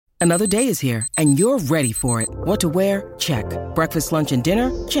Another day is here, and you're ready for it. What to wear? Check. Breakfast, lunch, and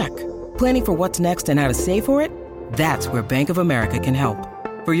dinner? Check. Planning for what's next and how to save for it? That's where Bank of America can help.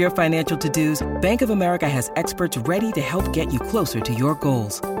 For your financial to-dos, Bank of America has experts ready to help get you closer to your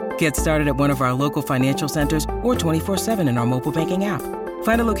goals. Get started at one of our local financial centers or 24/7 in our mobile banking app.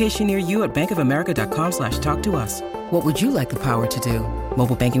 Find a location near you at bankofamerica.com/talktous. What would you like the power to do?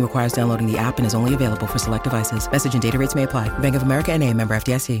 Mobile banking requires downloading the app and is only available for select devices. Message and data rates may apply. Bank of America N.A., member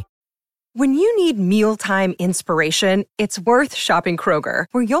FDIC. When you need mealtime inspiration, it's worth shopping Kroger,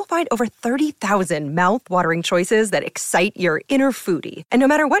 where you'll find over 30,000 mouth-watering choices that excite your inner foodie. And no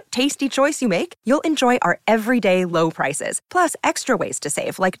matter what tasty choice you make, you'll enjoy our everyday low prices, plus extra ways to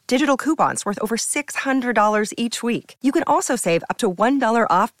save, like digital coupons worth over $600 each week. You can also save up to $1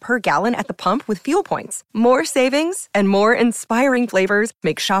 off per gallon at the pump with fuel points. More savings and more inspiring flavors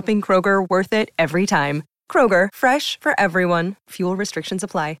make shopping Kroger worth it every time. Kroger, fresh for everyone. Fuel restrictions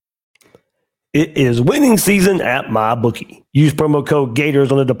apply. It is winning season at MyBookie. Use promo code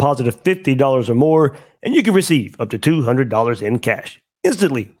Gators on a deposit of $50 or more, and you can receive up to $200 in cash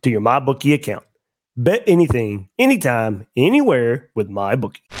instantly to your MyBookie account. Bet anything, anytime, anywhere with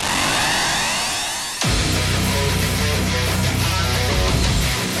MyBookie.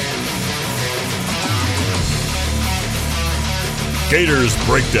 Gators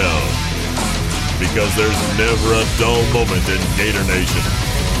Breakdown, because there's never a dull moment in Gator Nation.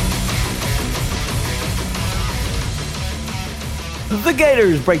 The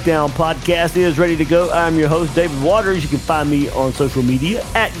Gators Breakdown podcast is ready to go. I'm your host, David Waters. You can find me on social media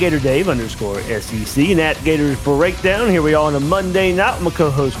at GatorDave_SEC and at Gators Breakdown. Here we are on a Monday night with my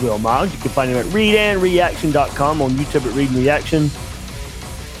co-host, Will Miles. You can find him at readandreaction.com, on YouTube at Read and Reaction.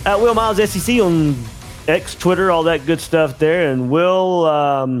 At Will Miles SEC on X, Twitter, all that good stuff there. And Will,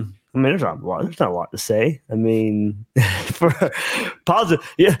 there's not a lot to say. I mean, for positive,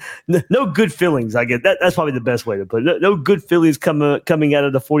 yeah, no good feelings. I get that. That's probably the best way to put it. No good feelings coming out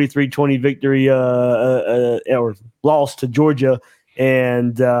of the 43-20 victory or loss to Georgia.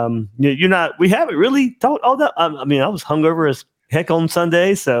 And we haven't really talked all that. I was hungover as heck on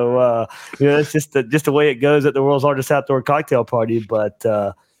Sunday, so it's just the way it goes at the world's largest outdoor cocktail party. But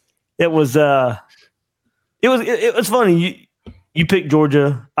it was funny. You picked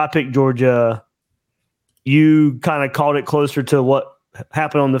Georgia. I picked Georgia. You kind of called it closer to what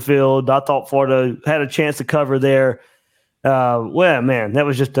happened on the field. I thought Florida had a chance to cover there. That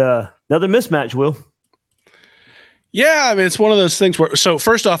was just another mismatch, Will. Yeah, I mean, it's one of those things where, so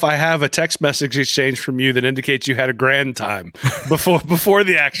first off, I have a text message exchange from you that indicates you had a grand time before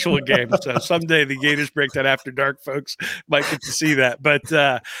the actual game. So someday the Gators Breakdown After Dark folks might get to see that. But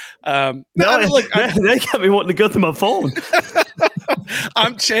they got me wanting to go through my phone.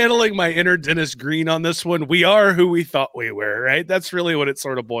 I'm channeling my inner Dennis Green on this one. We are who we thought we were, right? That's really what it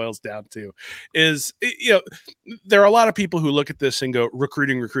sort of boils down to. There are a lot of people who look at this and go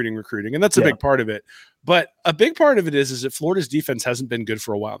recruiting, and that's a big part of it. But a big part of it is that Florida's defense hasn't been good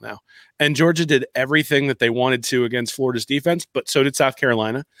for a while now. And Georgia did everything that they wanted to against Florida's defense, but so did South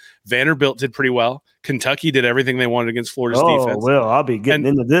Carolina. Vanderbilt did pretty well. Kentucky did everything they wanted against Florida's defense. Oh, well, I'll be getting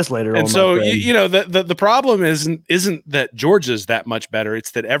into this later. And so, the problem isn't that Georgia's that much better.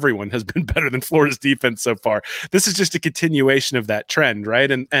 It's that everyone has been better than Florida's defense so far. This is just a continuation of that trend,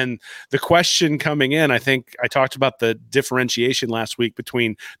 right? And the question coming in, I think I talked about the differentiation last week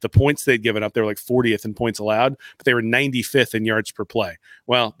between the points they'd given up. They were like 40th in points allowed, but they were 95th in yards per play.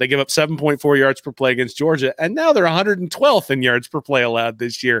 Well, they give up 7.4 yards per play against Georgia, and now they're 112th in yards per play allowed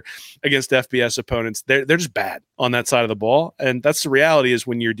this year against FBS opponents. They're just bad on that side of the ball, and that's the reality. Is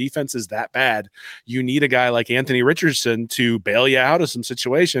when your defense is that bad, you need a guy like Anthony Richardson to bail you out of some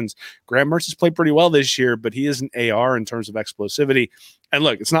situations. Graham Mertz has played pretty well this year, but he is an AR in terms of explosivity. And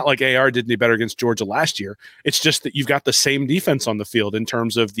look, it's not like AR did any better against Georgia last year. It's just that you've got the same defense on the field in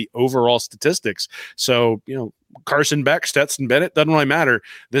terms of the overall statistics. So, Carson Beck, Stetson Bennett, doesn't really matter.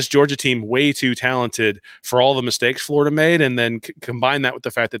 This Georgia team, way too talented for all the mistakes Florida made, and then combine that with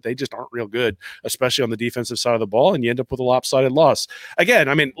the fact that they just aren't real good, especially on the defensive side of the ball, and you end up with a lopsided loss. Again,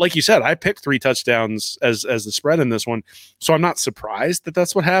 I mean, like you said, I picked 3 touchdowns as the spread in this one, so I'm not surprised that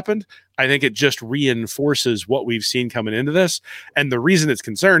that's what happened. I think it just reinforces what we've seen coming into this. And the reason it's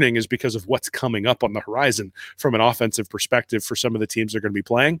concerning is because of what's coming up on the horizon from an offensive perspective for some of the teams they're going to be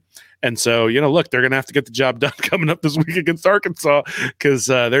playing. And so, look, they're going to have to get the job done coming up this week against Arkansas because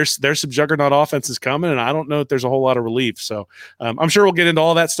there's some juggernaut offenses coming, and I don't know that there's a whole lot of relief. So I'm sure we'll get into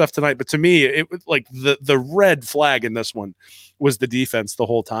all that stuff tonight. But to me, it was like the red flag in this one was the defense the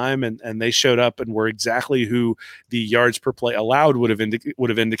whole time, and they showed up and were exactly who the yards per play allowed would have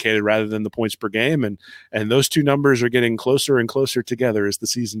indicated rather than the points per game. And those two numbers are getting closer and closer together as the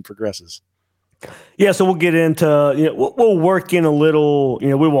season progresses. Yeah, so we'll get into, we'll work in a little,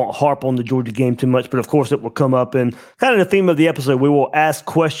 we won't harp on the Georgia game too much, but of course it will come up. And kind of the theme of the episode, we will ask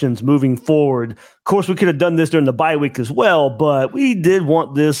questions moving forward. Of course, we could have done this during the bye week as well, but we did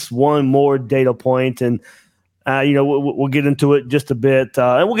want this one more data point. And, we'll get into it just a bit.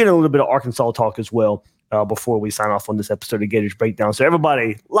 And we'll get into a little bit of Arkansas talk as well before we sign off on this episode of Gators Breakdown. So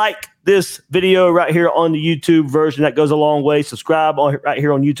everybody, like this video right here on the YouTube version. That goes a long way. Subscribe right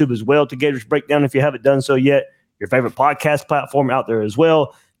here on YouTube as well to Gators Breakdown if you haven't done so yet. Your favorite podcast platform out there as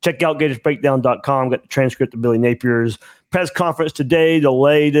well. Check out GatorsBreakdown.com. Got the transcript of Billy Napier's press conference today, the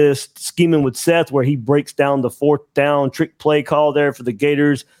latest Scheming with Seth, where he breaks down the 4th down trick play call there for the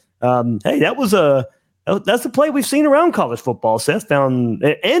Gators. Hey, that's the play we've seen around college football. Seth found,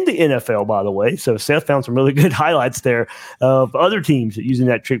 and the NFL, by the way. So Seth found some really good highlights there of other teams using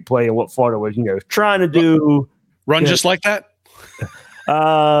that trick play and what Florida was, trying to do. Run just like that?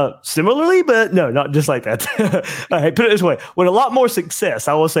 Similarly, but no, not just like that. All right, put it this way: with a lot more success,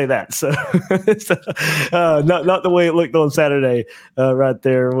 I will say that. So, not the way it looked on Saturday, right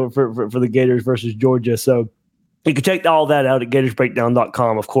there for the Gators versus Georgia. So. You can check all that out at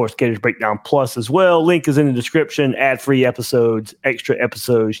GatorsBreakdown.com. Of course, Gators Breakdown Plus as well. Link is in the description. Ad-free episodes, extra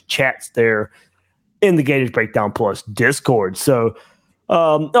episodes, chats there in the Gators Breakdown Plus Discord. So,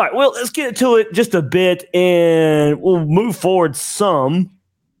 all right, well, let's get into it just a bit, and we'll move forward some.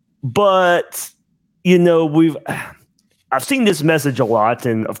 But, I've seen this message a lot,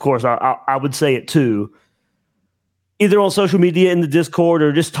 and, of course, I would say it too. Either on social media in the Discord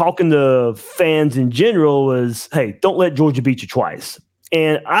or just talking to fans in general is, hey, don't let Georgia beat you twice.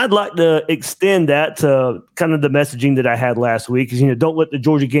 And I'd like to extend that to kind of the messaging that I had last week is, don't let the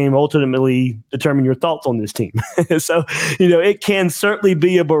Georgia game ultimately determine your thoughts on this team. So, it can certainly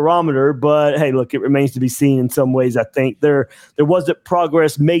be a barometer, but hey, look, it remains to be seen in some ways. I think there wasn't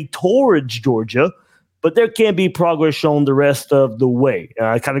progress made towards Georgia, but there can be progress shown the rest of the way.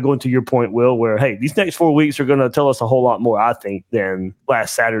 Kind of going to your point, Will, where, hey, these next 4 weeks are going to tell us a whole lot more, I think, than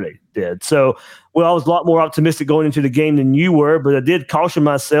last Saturday did. So, well, I was a lot more optimistic going into the game than you were, but I did caution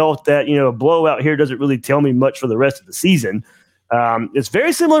myself that, a blowout here doesn't really tell me much for the rest of the season. It's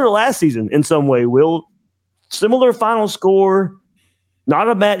very similar to last season in some way, Will. Similar final score, not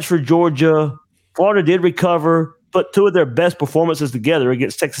a match for Georgia. Florida did recover, put two of their best performances together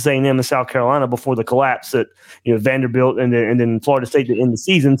against Texas A&M and South Carolina before the collapse at Vanderbilt and then Florida State to end the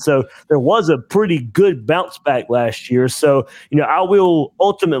season. So there was a pretty good bounce back last year. So, I will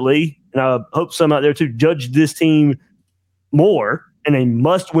ultimately, and I hope some out there too, judge this team more in a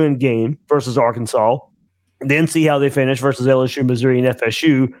must-win game versus Arkansas, and then see how they finish versus LSU, Missouri, and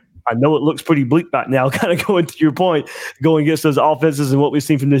FSU. I know it looks pretty bleak right now, kind of going to your point, going against those offenses and what we've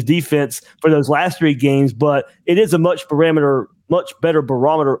seen from this defense for those last 3 games, but it is a much better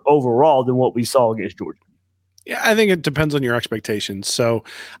barometer overall than what we saw against Georgia. Yeah, I think it depends on your expectations. So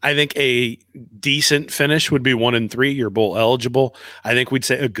I think a decent finish would be 1-3. You're bowl eligible. I think we'd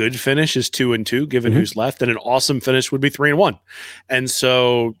say a good finish is 2-2, given who's left, and an awesome finish would be 3-1. And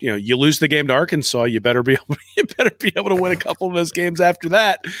so, you lose the game to Arkansas, you better be able to win a couple of those games after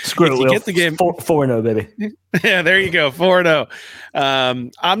that. Screw it, Will. Get the game 4-0, baby. Yeah, there you go, 4-0.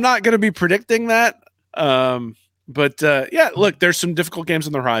 I'm not going to be predicting that. But look, there's some difficult games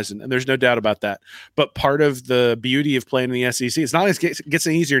on the horizon, and there's no doubt about that. But part of the beauty of playing in the SEC, it's not like it gets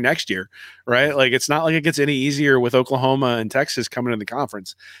any easier next year, right? Like, it's not like it gets any easier with Oklahoma and Texas coming in the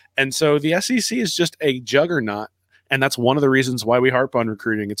conference. And so the SEC is just a juggernaut. And that's one of the reasons why we harp on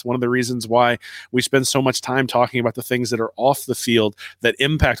recruiting. It's one of the reasons why we spend so much time talking about the things that are off the field that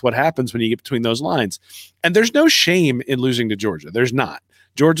impact what happens when you get between those lines. And there's no shame in losing to Georgia. There's not.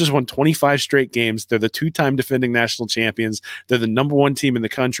 Georgia's won 25 straight games. They're the 2-time defending national champions. They're the number 1 team in the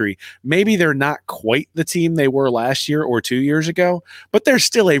country. Maybe they're not quite the team they were last year or 2 years ago, but they're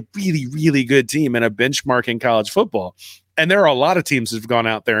still a really, really good team and a benchmark in college football. And there are a lot of teams that have gone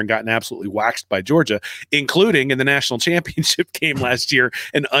out there and gotten absolutely waxed by Georgia, including in the national championship game last year,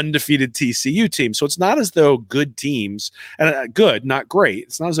 an undefeated TCU team. So it's not as though good teams, and good, not great,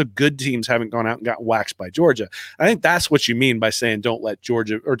 it's not as though good teams haven't gone out and got waxed by Georgia. I think that's what you mean by saying don't let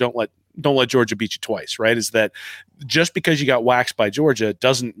Georgia beat you twice, right? Is that just because you got waxed by Georgia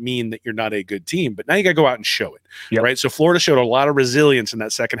doesn't mean that you're not a good team, but now you got to go out and show it, right? So Florida showed a lot of resilience in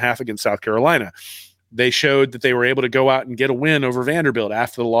that second half against South Carolina. They showed that they were able to go out and get a win over Vanderbilt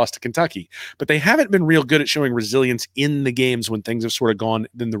after the loss to Kentucky, but they haven't been real good at showing resilience in the games when things have sort of gone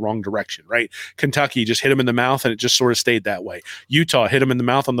in the wrong direction, right? Kentucky just hit them in the mouth and it just sort of stayed that way. Utah hit them in the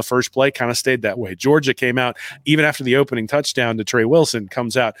mouth on the first play, kind of stayed that way. Georgia came out, even after the opening touchdown to Trey Wilson,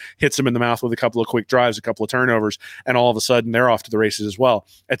 comes out, hits them in the mouth with a couple of quick drives, a couple of turnovers, and all of a sudden they're off to the races as well.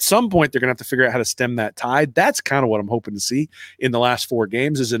 At some point, they're going to have to figure out how to stem that tide. That's kind of what I'm hoping to see in the last 4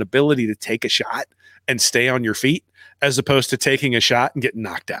 games, is an ability to take a shot and stay on your feet, as opposed to taking a shot and getting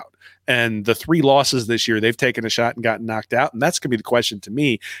knocked out. And the 3 losses this year, they've taken a shot and gotten knocked out. And that's going to be the question to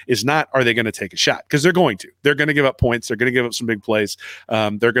me, is not, are they going to take a shot? Because they're going to. They're going to give up points. They're going to give up some big plays.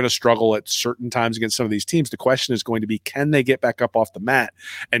 They're going to struggle at certain times against some of these teams. The question is going to be, can they get back up off the mat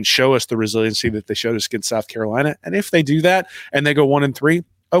and show us the resiliency that they showed us against South Carolina? And if they do that and they go 1-3,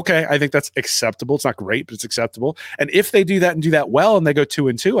 okay, I think that's acceptable. It's not great, but it's acceptable. And if they do that and do that well and they go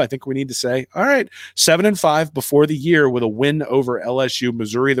 2-2, I think we need to say, all right, 7-5 before the year with a win over LSU,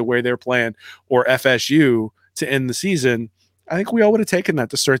 Missouri, the way they're playing, or FSU to end the season. I think we all would have taken that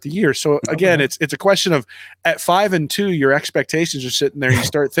to start the year. So again, it's a question of, at 5-2, your expectations are sitting there. You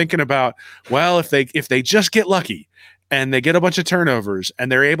start thinking about, well, if they just get lucky and they get a bunch of turnovers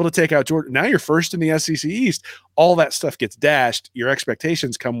and they're able to take out Georgia, now you're first in the SEC East. All that stuff gets dashed. Your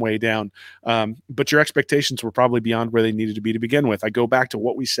expectations come way down. But your expectations were probably beyond where they needed to be to begin with. I go back to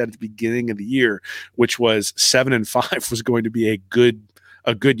what we said at the beginning of the year, which was 7-5 was going to be a good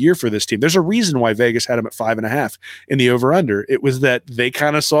year for this team. There's a reason why Vegas had them at 5.5 in the over-under. It was that they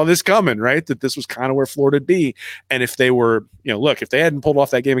kind of saw this coming, right? That this was kind of where Florida would be. And if they were, look, if they hadn't pulled off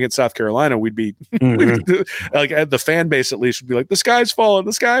that game against South Carolina, we'd be like, the fan base at least would be like, the sky's falling,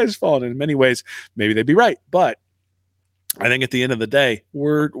 the sky is falling. And in many ways, maybe they'd be right. But I think at the end of the day,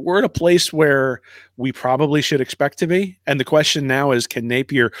 we're in a place where we probably should expect to be. And the question now is, can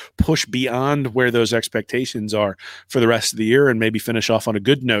Napier push beyond where those expectations are for the rest of the year and maybe finish off on a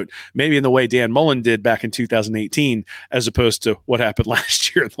good note, maybe in the way Dan Mullen did back in 2018, as opposed to what happened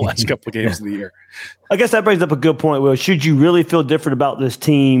last year in the last couple of games of the year. I guess that brings up a good point, Will. Should you really feel different about this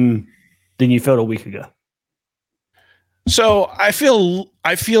team than you felt a week ago? So I feel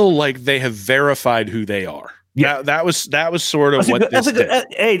like they have verified who they are. Yeah, that was sort of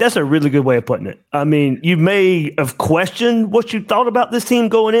that's a really good way of putting it. I mean, you may have questioned what you thought about this team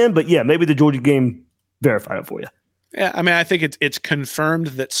going in, but yeah, maybe the Georgia game verified it for you. Yeah, I mean, I think it's confirmed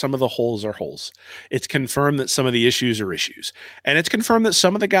that some of the holes are holes. It's confirmed that some of the issues are issues. And it's confirmed that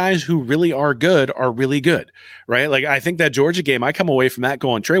some of the guys who really are good, right? Like, I think that Georgia game, I come away from that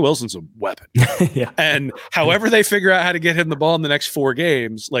going, Trey Wilson's a weapon. Yeah. And however they figure out how to get him the ball in the next 4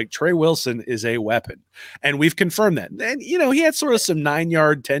 games, like, Trey Wilson is a weapon. And we've confirmed that. And, he had sort of some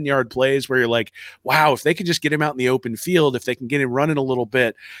 9-yard, 10-yard plays where you're like, wow, if they could just get him out in the open field, if they can get him running a little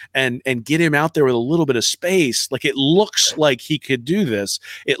bit and get him out there with a little bit of space, like, it looks like he could do this.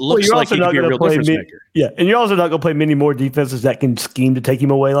 It looks like he could be a real difference maker. Yeah, and you're also not going to play many more defenses that can scheme to take him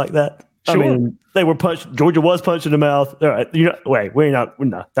away like that. Sure. I mean, they were punched. Georgia was punched in the mouth. All right, we're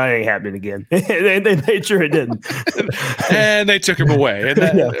not. That ain't happening again. They made sure it didn't. And they took him away.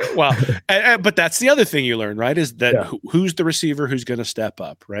 And but that's the other thing you learn, right? Is that who's the receiver who's going to step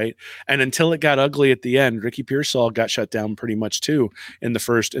up, right? And until it got ugly at the end, Ricky Pearsall got shut down pretty much too in the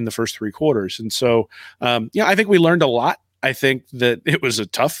first 3 quarters. And so, I think we learned a lot. I think that it was a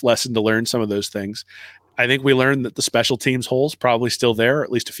tough lesson to learn some of those things. I think we learned that the special teams holes probably still there,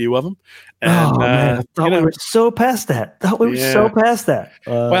 at least a few of them. And, man, I thought we were so past that.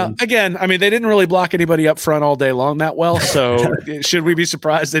 Well, again, I mean, they didn't really block anybody up front all day long that well. So should we be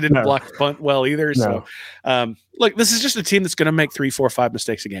surprised they didn't block the punt well either? No. So, look, this is just a team that's going to make 3, 4, 5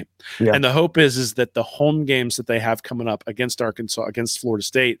 mistakes a game. Yeah. And the hope is that the home games that they have coming up against Arkansas, against Florida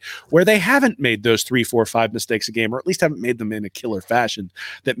State, where they haven't made those 3, 4, 5 mistakes a game, or at least haven't made them in a killer fashion,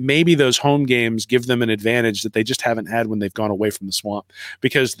 that maybe those home games give them an advantage that they just haven't had when they've gone away from the swamp,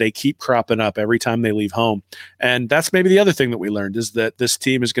 because they keep cropping up every time they leave home. And that's maybe the other thing that we learned, is that this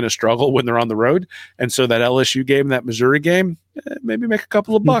team is going to struggle when they're on the road. And so that LSU game, that Missouri game, maybe make a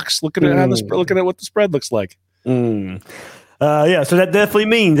couple of bucks looking at what the spread looks like. So that definitely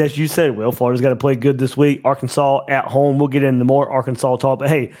means, as you said, Will, Florida's got to play good this week. Arkansas at home. We'll get into more Arkansas talk. But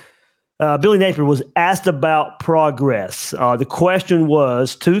hey, Billy Napier was asked about progress. The question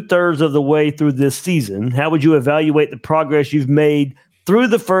was, 2/3 of the way through this season, how would you evaluate the progress you've made through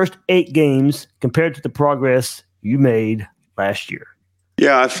the first 8 games compared to the progress you made last year?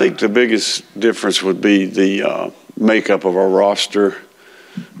 Yeah, I think the biggest difference would be the makeup of our roster,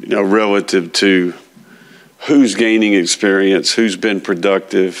 relative to who's gaining experience, who's been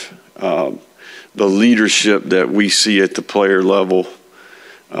productive, the leadership that we see at the player level,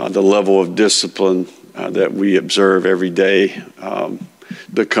 the level of discipline that we observe every day,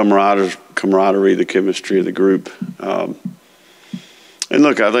 the camaraderie, the chemistry of the group. And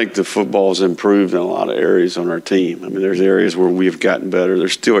look, I think the football's improved in a lot of areas on our team. I mean, there's areas where we've gotten better.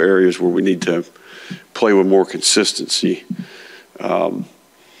 There's still areas where we need to play with more consistency.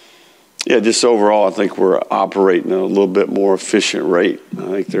 Just overall, I think we're operating at a little bit more efficient rate. I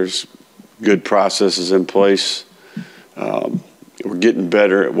think there's good processes in place. We're getting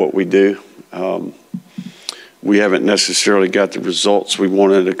better at what we do. We haven't necessarily got the results we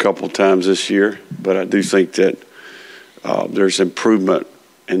wanted a couple times this year, but I do think that there's improvement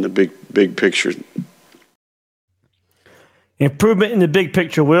in the big picture. Improvement in the big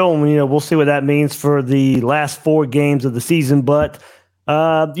picture, Will. And, we'll see what that means for the last 4 games of the season. But,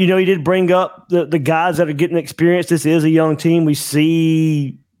 you did bring up the guys that are getting experience. This is a young team. We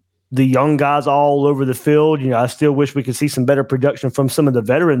see the young guys all over the field. I still wish we could see some better production from some of the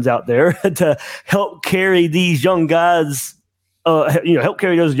veterans out there to help carry these young guys, help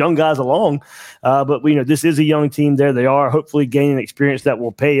carry those young guys along. But this is a young team. There they are, hopefully gaining experience that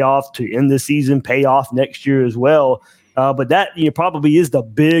will pay off to end the season, pay off next year as well. But that probably is the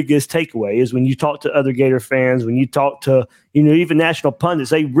biggest takeaway is when you talk to other Gator fans, when you talk to, even national pundits,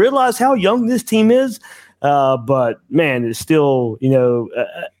 they realize how young this team is. But man, it's still,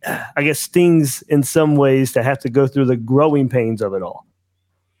 I guess stings in some ways to have to go through the growing pains of it all.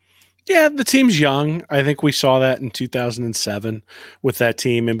 Yeah, the team's young. I think we saw that in 2007 with that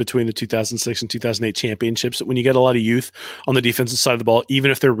team in between the 2006 and 2008 championships. That when you get a lot of youth on the defensive side of the ball, even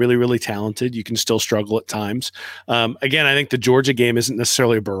if they're really, really talented, you can still struggle at times. Again, I think the Georgia game isn't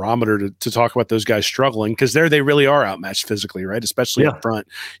necessarily a barometer to talk about those guys struggling because they really are outmatched physically, right? Especially up front.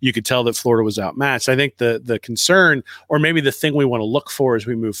 You could tell that Florida was outmatched. I think the concern, or maybe the thing we want to look for as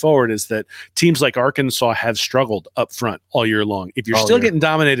we move forward, is that teams like Arkansas have struggled up front all year long. If you're still getting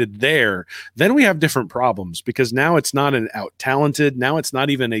dominated there, then we have different problems because now it's not an out-talented. Now it's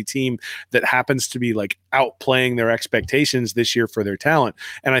not even a team that happens to be like outplaying their expectations this year for their talent.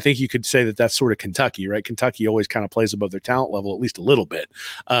 And I think you could say that that's sort of Kentucky, right? Kentucky always kind of plays above their talent level, at least a little bit.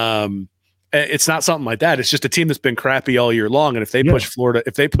 It's not something like that. It's just a team that's been crappy all year long. And if they push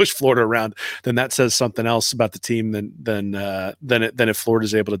Florida around, then that says something else about the team than if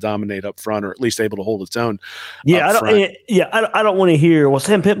Florida's able to dominate up front, or at least able to hold its own. I don't want to hear, well,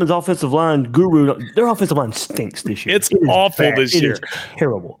 Sam Pittman's offensive line guru. Their offensive line stinks this year. It's awful this year.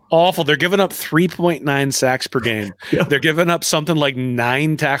 Terrible. Awful. They're giving up 3.9 sacks per game. They're giving up something like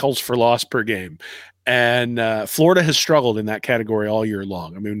 9 tackles for loss per game. And Florida has struggled in that category all year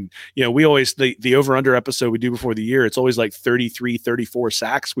long. I mean, we always, the over-under episode we do before the year, it's always like 33, 34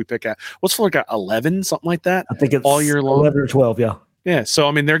 sacks we pick out. What's Florida got, 11, something like that? I think it's all year long. 11 or 12, yeah. Yeah, so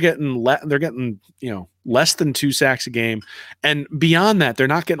I mean, they're getting less than 2 sacks a game, and beyond that, they're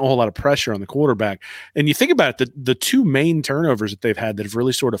not getting a whole lot of pressure on the quarterback. And you think about it, the 2 main turnovers that they've had that have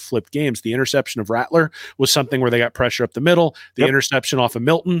really sort of flipped games. The interception of Rattler was something where they got pressure up the middle. The interception off of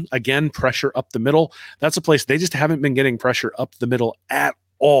Milton, again, pressure up the middle. That's a place they just haven't been getting pressure up the middle at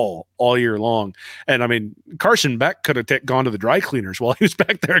all year long. And I mean, Carson Beck could have gone to the dry cleaners while he was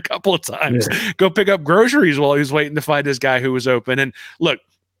back there a couple of times, go pick up groceries while he was waiting to find his guy who was open. And look,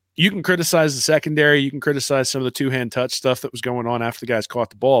 you can criticize the secondary, you can criticize some of the 2-hand touch stuff that was going on after the guys caught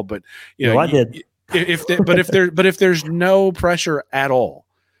the ball, but I did. If there's no pressure at all,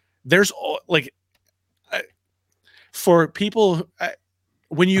 there's for people.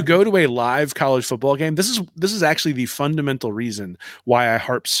 When you go to a live college football game, this is actually the fundamental reason why I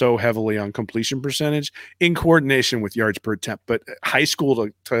harp so heavily on completion percentage in coordination with yards per attempt. But high school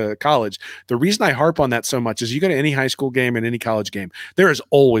to college, the reason I harp on that so much is you go to any high school game and any college game, there is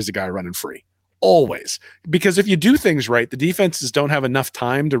always a guy running free. Always. Because if you do things right, the defenses don't have enough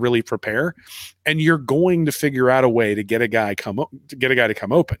time to really prepare, and you're going to figure out a way to get a guy to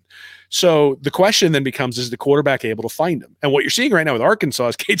come open. So the question then becomes, is the quarterback able to find him? And what you're seeing right now with Arkansas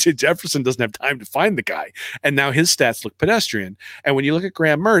is KJ Jefferson doesn't have time to find the guy, and now his stats look pedestrian. And when you look at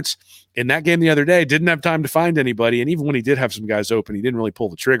Graham Mertz in that game the other day, didn't have time to find anybody, and even when he did have some guys open, he didn't really pull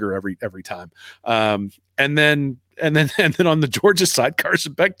the trigger every time. And then on the Georgia side,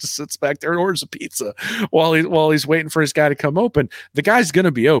 Carson Beck just sits back there and orders a pizza while he's waiting for his guy to come open. The guy's going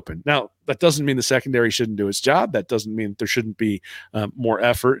to be open. Now, that doesn't mean the secondary shouldn't do its job. That doesn't mean there shouldn't be more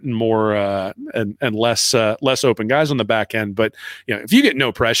effort and more and less open guys on the back end. But if you get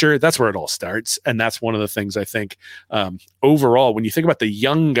no pressure, that's where it all starts. And that's one of the things I think overall, when you think about the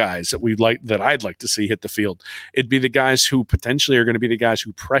young guys that I'd like to see hit the field, it'd be the guys who potentially are going to be the guys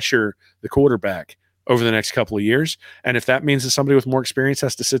who pressure the quarterback over the next couple of years. And if that means that somebody with more experience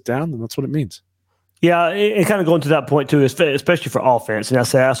has to sit down, then that's what it means. Yeah, and kind of going to that point too, especially for offense. And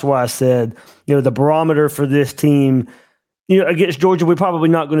that's why I said, the barometer for this team, against Georgia, we're probably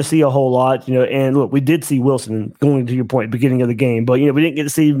not going to see a whole lot, and look, we did see Wilson, going to your point, beginning of the game, but, we didn't get to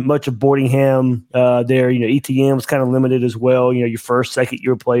see much of Boardingham there. ETN was kind of limited as well, your first,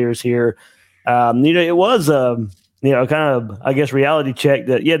 second-year players here. It was, kind of, I guess, reality check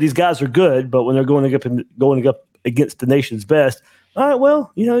that, these guys are good, but when they're going up against the nation's best, all right,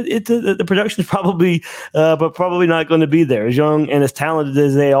 well, the production is probably not going to be there. As young and as talented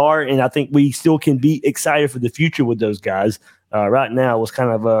as they are, and I think we still can be excited for the future with those guys. Right now was kind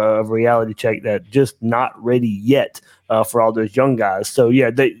of a reality check that just not ready yet for all those young guys. So,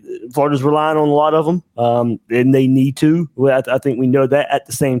 Florida's relying on a lot of them, and they need to. I think we know that at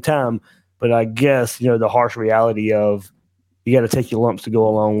the same time. But I guess, the harsh reality of you got to take your lumps to go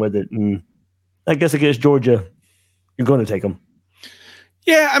along with it. And I guess against Georgia, you're going to take them.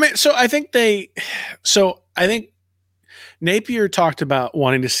 Yeah, I mean, I think Napier talked about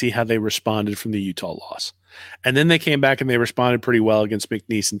wanting to see how they responded from the Utah loss. And then they came back and they responded pretty well against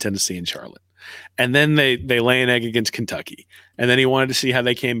McNeese and Tennessee and Charlotte. And then they lay an egg against Kentucky. And then he wanted to see how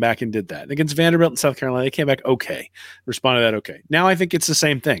they came back and did that. Against Vanderbilt and South Carolina, they came back okay. Responded to that okay. Now I think it's the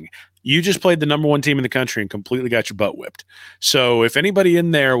same thing. You just played the number one team in the country and completely got your butt whipped. So if anybody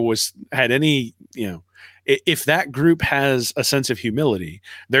in there had any, if that group has a sense of humility,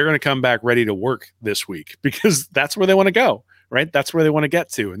 they're going to come back ready to work this week because that's where they want to go, right? That's where they want to get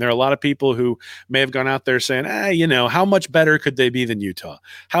to. And there are a lot of people who may have gone out there saying, how much better could they be than Utah?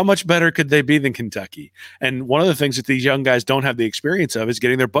 How much better could they be than Kentucky? And one of the things that these young guys don't have the experience of is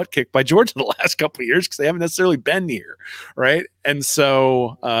getting their butt kicked by Georgia the last couple of years because they haven't necessarily been here, right? And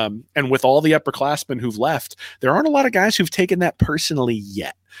so, and with all the upperclassmen who've left, there aren't a lot of guys who've taken that personally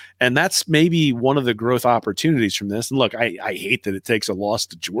yet. And that's maybe one of the growth opportunities from this. And look, I hate that it takes a loss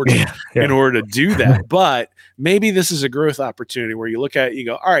to Georgia in order to do that. But maybe this is a growth opportunity where you look at it, you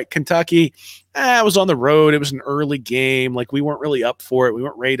go, all right, Kentucky, it was on the road. It was an early game. Like we weren't really up for it. We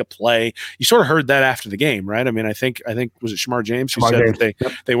weren't ready to play. You sort of heard that after the game, right? I mean, I think was it Shamar James who said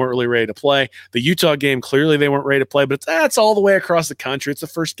that they weren't really ready to play. The Utah game, clearly they weren't ready to play, but it's all the way across the country. It's the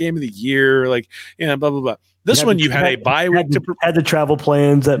first game of the year. Like, blah, blah, blah. This one, you had a bye week had the travel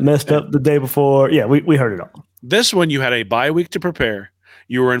plans that messed up the day before. Yeah, we heard it all. This one, you had a bye week to prepare.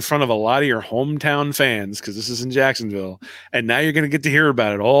 You were in front of a lot of your hometown fans because this is in Jacksonville, and now you're going to get to hear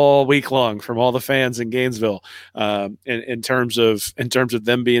about it all week long from all the fans in Gainesville. In terms of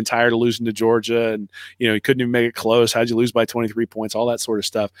them being tired of losing to Georgia, and you couldn't even make it close. How'd you lose by 23 points? All that sort of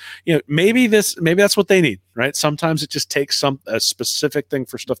stuff. Maybe that's what they need, right? Sometimes it just takes a specific thing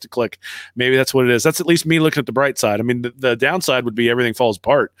for stuff to click. Maybe that's what it is. That's at least me looking at the bright side. I mean, the downside would be everything falls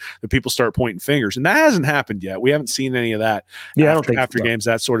apart. The people start pointing fingers, and that hasn't happened yet. We haven't seen any of that. Yeah, I don't think after games.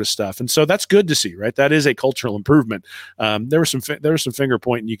 That sort of stuff, and so that's good to see, right? That is a cultural improvement. There was some finger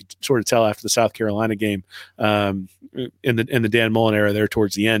pointing you could sort of tell after the South Carolina game in the Dan Mullen era there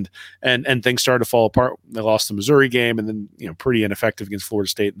towards the end, and things started to fall apart. They lost the Missouri game, and then pretty ineffective against Florida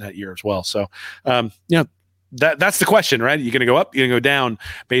State in that year as well. So that's the question, right? You're going to go up, you're going to go down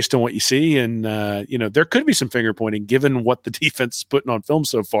based on what you see, and there could be some finger pointing given what the defense is putting on film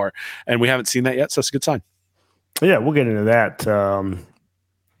so far, and we haven't seen that yet, so that's a good sign. Yeah, we'll get into that.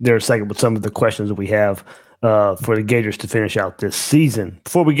 There's a second with some of the questions that we have for the Gators to finish out this season.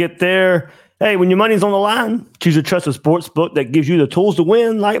 Before we get there, hey, when your money's on the line, choose a trusted sports book that gives you the tools to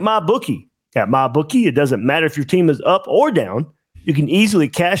win, like MyBookie. At MyBookie, it doesn't matter if your team is up or down. You can easily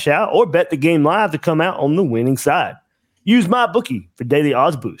cash out or bet the game live to come out on the winning side. Use MyBookie for daily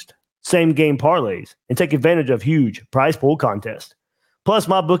odds boost, same game parlays, and take advantage of huge prize pool contests. Plus,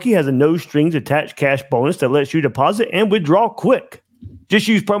 MyBookie has a no strings attached cash bonus that lets you deposit and withdraw quick. Just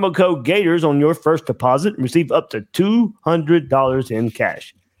use promo code Gators on your first deposit and receive up to $200 in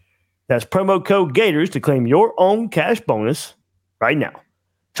cash. That's promo code Gators to claim your own cash bonus right now.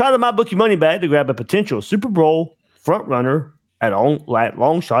 Try the MyBookie money bag to grab a potential Super Bowl front runner at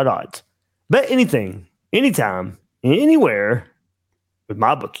long shot odds. Bet anything, anytime, anywhere with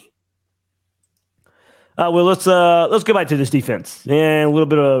MyBookie. Well, let's go back to this defense and a little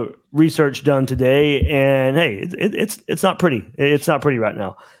bit of research done today. And hey, it's not pretty. It's not pretty right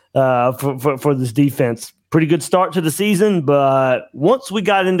now for this defense. Pretty good start to the season, but once we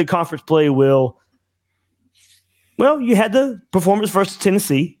got into conference play, you had the performance versus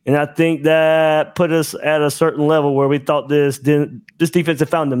Tennessee, and I think that put us at a certain level where we thought this defense had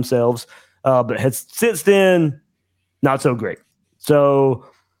found themselves, but has since then not so great. So.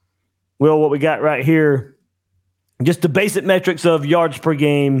 Will, what we got right here, just the basic metrics of yards per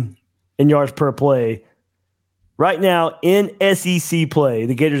game in yards per play. Right now, in SEC play,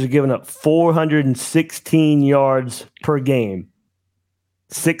 the Gators are giving up 416 yards per game,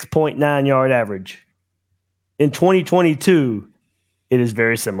 6.9 yard average. In 2022, it is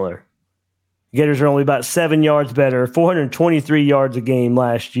very similar. The Gators are only about 7 yards better, 423 yards a game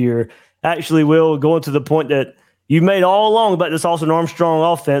last year. Actually, Will, going to the point that you made all along about this Austin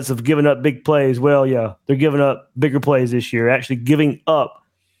Armstrong offense of giving up big plays. Well, yeah, they're giving up bigger plays this year, actually giving up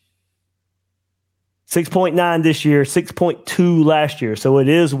 6.9 this year, 6.2 last year. So it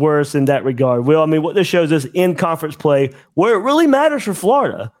is worse in that regard. Well, I mean, what this shows us in conference play, where it really matters for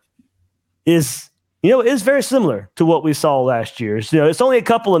Florida, is, is very similar to what we saw last year. It's only a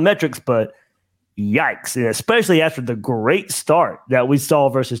couple of metrics, but yikes. And especially after the great start that we saw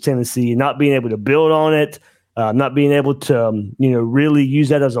versus Tennessee, not being able to build on it, not being able to, really use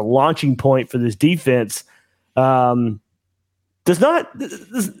that as a launching point for this defense. Does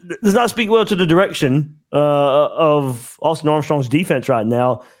not speak well to the direction of Austin Armstrong's defense right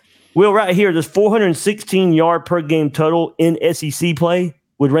now. Will, right here, this 416 yard per game total in SEC play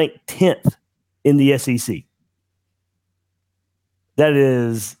would rank 10th in the SEC. That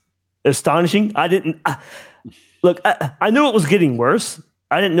is astonishing. I knew it was getting worse.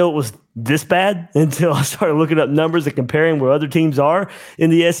 I didn't know it was this bad until I started looking up numbers and comparing where other teams are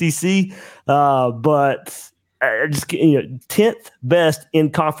in the SEC. But 10th best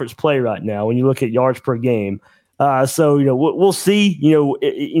in conference play right now when you look at yards per game. So we'll see.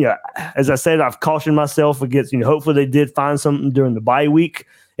 As I said, I've cautioned myself against. Hopefully they did find something during the bye week.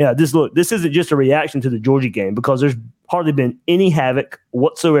 Yeah, this isn't just a reaction to the Georgia game, because there's hardly been any havoc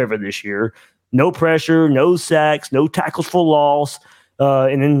whatsoever this year. No pressure, no sacks, no tackles for loss,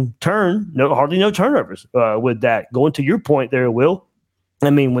 and in turn, hardly no turnovers. With that, going to your point there, Will. I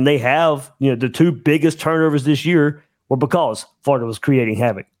mean, when they have, the two biggest turnovers this year were because Florida was creating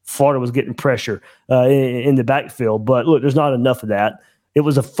havoc. Florida was getting pressure in the backfield. But look, there's not enough of that. It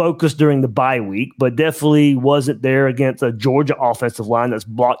was a focus during the bye week, but definitely wasn't there against a Georgia offensive line that's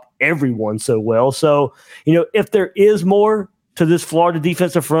blocked everyone so well. So, if there is more to this Florida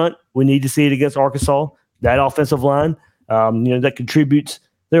defensive front, we need to see it against Arkansas, that offensive line, that contributes.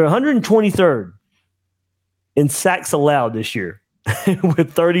 They're 123rd in sacks allowed this year.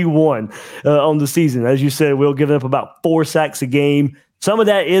 With 31 on the season. As you said, we'll give up about 4 sacks a game. Some of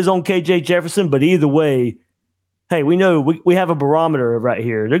that is on KJ Jefferson, but either way, hey, we know we have a barometer right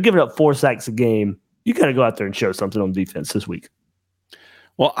here. They're giving up 4 sacks a game. You got to go out there and show something on defense this week.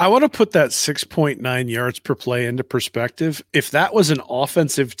 Well, I want to put that 6.9 yards per play into perspective. If that was an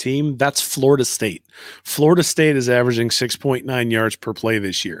offensive team, that's Florida State. Florida State is averaging 6.9 yards per play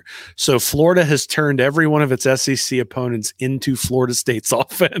this year. So Florida has turned every one of its SEC opponents into Florida State's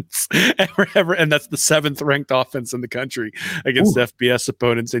offense. And that's the 7th ranked offense in the country against FBS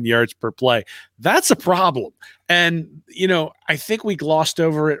opponents in yards per play. That's a problem. And, I think we glossed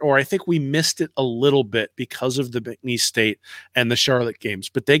over it, or I think we missed it a little bit because of the McNeese State and the Charlotte games.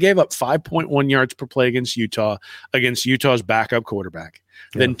 But they gave up 5.1 yards per play against Utah's backup quarterback.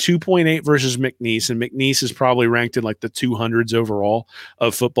 Yeah. Then 2.8 versus McNeese, and McNeese is probably ranked in like the 200s overall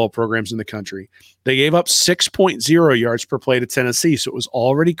of football programs in the country. They gave up 6.0 yards per play to Tennessee, so it was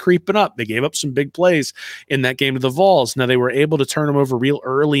already creeping up. They gave up some big plays in that game to the Vols. Now, they were able to turn them over real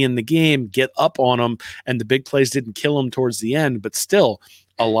early in the game, get up on them, and the big plays didn't kill them towards the end, but still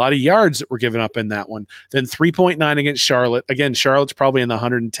a lot of yards that were given up in that one. Then 3.9 against Charlotte. Again, Charlotte's probably in the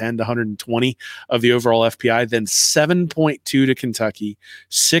 110 to 120 of the overall FPI. Then 7.2 to Kentucky,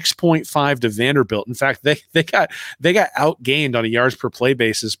 6.5 to Vanderbilt. In fact, they got outgained on a yards per play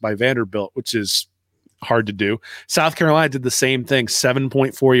basis by Vanderbilt, which is hard to do. South Carolina did the same thing,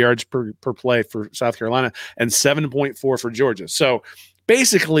 7.4 yards per play for South Carolina and 7.4 for Georgia. So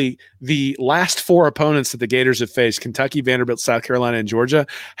basically, the last 4 opponents that the Gators have faced, Kentucky, Vanderbilt, South Carolina, and Georgia,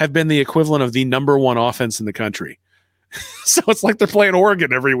 have been the equivalent of the number 1 offense in the country. So it's like they're playing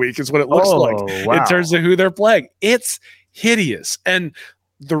Oregon every week is what it looks like in terms of who they're playing. It's hideous. And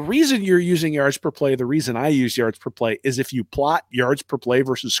the reason you're using yards per play, the reason I use yards per play, is if you plot yards per play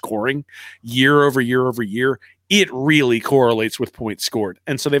versus scoring year over year over year, it really correlates with points scored.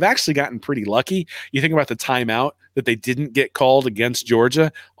 And so they've actually gotten pretty lucky. You think about the timeout that they didn't get called against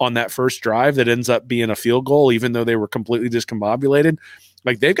Georgia on that first drive that ends up being a field goal, even though they were completely discombobulated.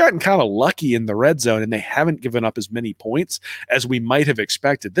 Like, they've gotten kind of lucky in the red zone, and they haven't given up as many points as we might have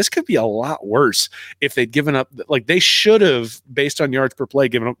expected. This could be a lot worse if they'd given up. Like, they should have, based on yards per play,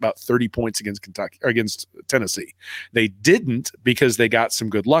 given up about 30 points against Kentucky or against Tennessee. They didn't, because they got some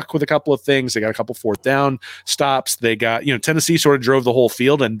good luck with a couple of things. They got a couple 4th down stops. They got, Tennessee sort of drove the whole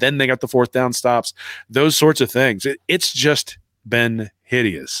field, and then they got the 4th down stops. Those sorts of things. It's just been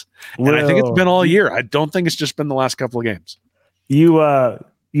hideous. And I think it's been all year. I don't think it's just been the last couple of games. You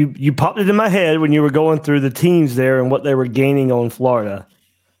popped it in my head when you were going through the teams there and what they were gaining on Florida.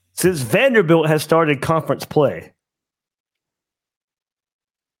 Since Vanderbilt has started conference play,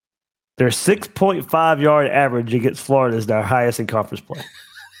 their 6.5 yard average against Florida is their highest in conference play.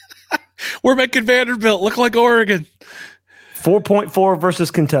 We're making Vanderbilt look like Oregon. 4.4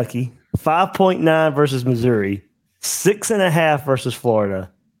 versus Kentucky, 5.9 versus Missouri, 6.5 versus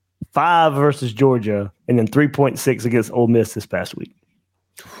Florida, 5 versus Georgia, and then 3.6 against Ole Miss this past week.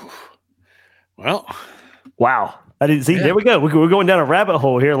 Well, wow. I didn't see. Yeah. There we go. We're going down a rabbit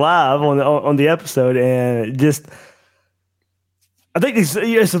hole here live on the episode, and just I think it's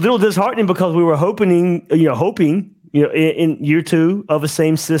a little disheartening because we were hoping in year two of a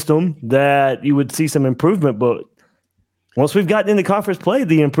same system that you would see some improvement, but once we've gotten into conference play,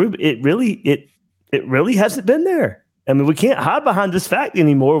 the improvement it really hasn't been there. I mean, we can't hide behind this fact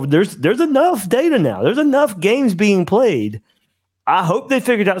anymore. There's enough data now. There's enough games being played. I hope they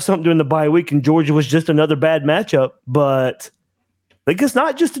figured out something during the bye week and Georgia was just another bad matchup, but I think it's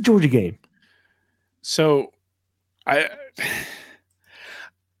not just a Georgia game. So I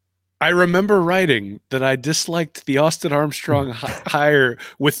remember writing that I disliked the Austin Armstrong hire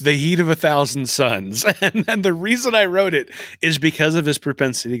with the heat of 1,000 suns. And the reason I wrote it is because of his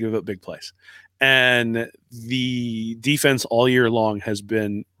propensity to give up big plays. And the defense all year long has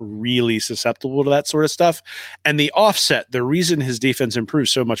been really susceptible to that sort of stuff. And the offset, the reason his defense improved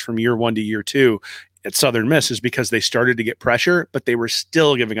so much from year one to year two at Southern Miss is because they started to get pressure, but they were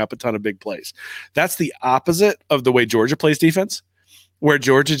still giving up a ton of big plays. That's the opposite of the way Georgia plays defense, where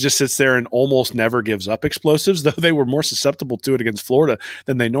Georgia just sits there and almost never gives up explosives, though they were more susceptible to it against Florida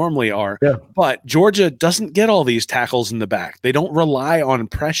than they normally are. Yeah. But Georgia doesn't get all these tackles in the back. They don't rely on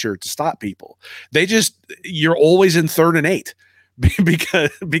pressure to stop people. You're always in 3rd and 8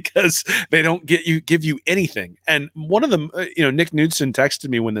 because they don't give you anything. And one of them, Nick Knudsen texted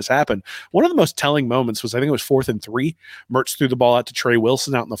me when this happened. One of the most telling moments was, I think it was 4th and 3. Mertz threw the ball out to Trey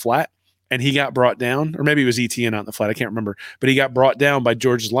Wilson out in the flat. And he got brought down, or maybe it was ETN out in the flat. I can't remember, but he got brought down by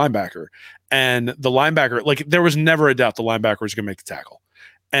Georgia's linebacker. And the linebacker, there was never a doubt the linebacker was going to make the tackle.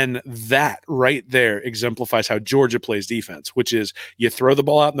 And that right there exemplifies how Georgia plays defense, which is you throw the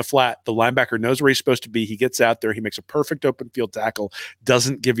ball out in the flat, the linebacker knows where he's supposed to be, he gets out there, he makes a perfect open field tackle,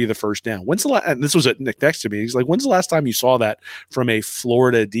 doesn't give you the first down. And this was at Nick next to me. He's like, when's the last time you saw that from a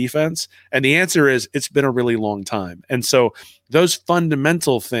Florida defense? And the answer is it's been a really long time. And so those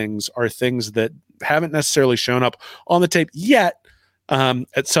fundamental things are things that haven't necessarily shown up on the tape yet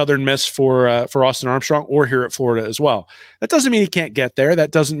at Southern Miss for Austin Armstrong or here at Florida as well. That doesn't mean he can't get there.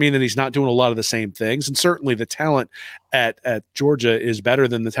 That doesn't mean that he's not doing a lot of the same things. And certainly the talent at Georgia is better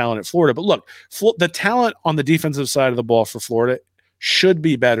than the talent at Florida. But look, the talent on the defensive side of the ball for Florida should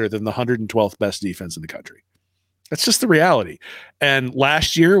be better than the 112th best defense in the country. That's just the reality. And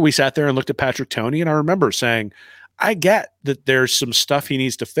last year we sat there and looked at Patrick Toney, and I remember saying, I get that there's some stuff he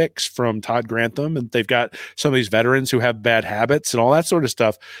needs to fix from Todd Grantham, and they've got some of these veterans who have bad habits and all that sort of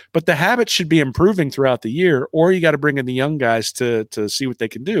stuff, but the habits should be improving throughout the year, or you got to bring in the young guys to see what they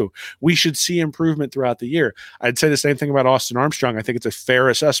can do. We should see improvement throughout the year. I'd say the same thing about Austin Armstrong. I think it's a fair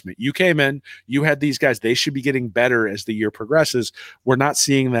assessment. You came in, you had these guys, they should be getting better as the year progresses. We're not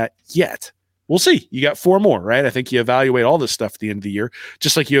seeing that yet. We'll see. You got 4 more, right? I think you evaluate all this stuff at the end of the year,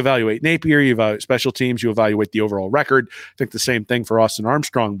 just like you evaluate Napier, you evaluate special teams, you evaluate the overall record. I think the same thing for Austin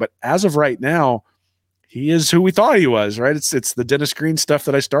Armstrong. But as of right now, he is who we thought he was, right? It's the Dennis Green stuff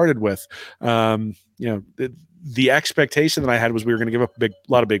that I started with. The expectation that I had was we were going to give up a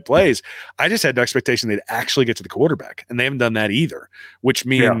lot of big plays. I just had the expectation they'd actually get to the quarterback, and they haven't done that either, which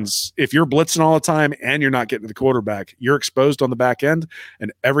means if you're blitzing all the time and you're not getting to the quarterback, you're exposed on the back end.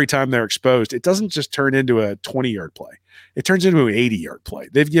 And every time they're exposed, it doesn't just turn into a 20-yard play. It turns into an 80-yard play.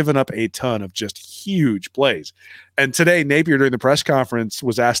 They've given up a ton of just huge plays. And today, Napier during the press conference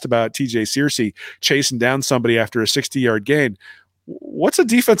was asked about TJ Searcy chasing down somebody after a 60-yard gain. What's a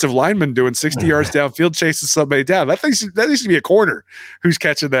defensive lineman doing 60 yards downfield chasing somebody down? That needs to be a corner who's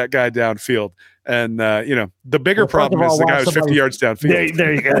catching that guy downfield. And, the bigger problem is the guy who's 50 yards downfield.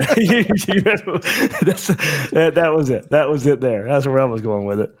 There you go. That was it. That was it there. That's where I was going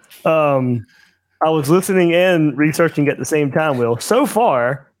with it. I was listening and researching at the same time, Will. So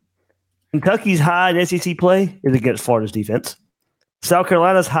far, Kentucky's high in SEC play is against Florida's defense. South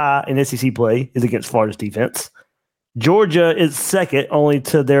Carolina's high in SEC play is against Florida's defense. Georgia is second only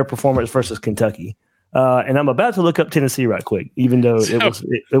to their performance versus Kentucky. And I'm about to look up Tennessee right quick, even though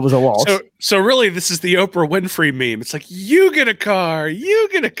it was a loss. So really, this is the Oprah Winfrey meme. It's like, you get a car, you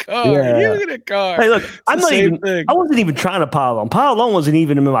get a car, you get a car. Hey, look, Thing. I wasn't even trying to pile on. Pile on wasn't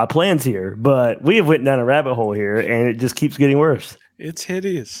even in my plans here, but we have went down a rabbit hole here, and it just keeps getting worse. It's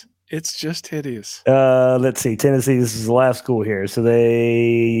hideous. It's just hideous. Let's see. Tennessee, this is the last school here. So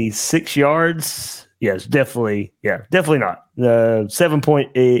they 6 yards. Yes, definitely. Yeah, definitely not.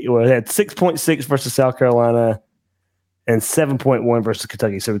 7.8. Well, they had 6.6 versus South Carolina and 7.1 versus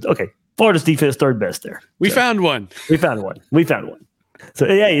Kentucky. So, okay, Florida's defense third best there. We found one. We found one. So,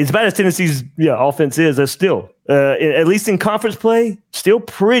 yeah, as bad as Tennessee's offense is, that's still, at least in conference play, still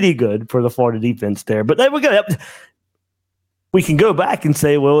pretty good for the Florida defense there. But there we go. We can go back and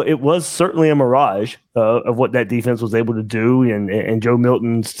say, well, it was certainly a mirage of what that defense was able to do, and Joe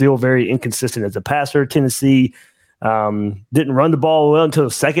Milton still very inconsistent as a passer. Tennessee didn't run the ball well until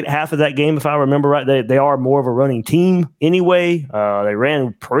the second half of that game, if I remember right. They are more of a running team anyway. They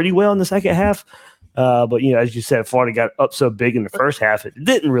ran pretty well in the second half. But, as you said, Florida got up so big in the first half, it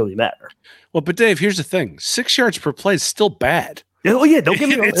didn't really matter. Well, but Dave, here's the thing. 6 yards per play is still bad. Oh, yeah, don't get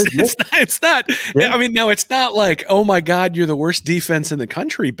me wrong. It's not. Yeah. I mean, no, it's not like, oh, my God, you're the worst defense in the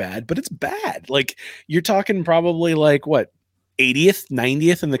country bad, but it's bad. Like, you're talking probably like, what, 80th,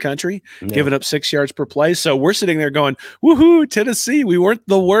 90th in the country, giving up 6 yards per play. So we're sitting there going, woohoo, Tennessee. We weren't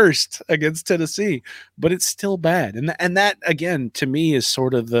the worst against Tennessee, but it's still bad. And that, again, to me is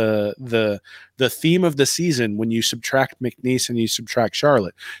sort of the theme of the season when you subtract McNeese and you subtract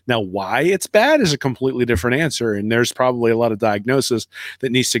Charlotte. Now, why it's bad is a completely different answer, and there's probably a lot of diagnosis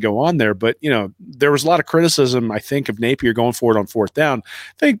that needs to go on there. But, there was a lot of criticism, I think, of Napier going for it on fourth down.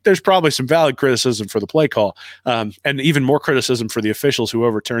 I think there's probably some valid criticism for the play call, and even more criticism for the officials who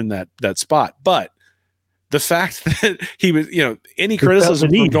overturned that spot. But the fact that he was, any criticism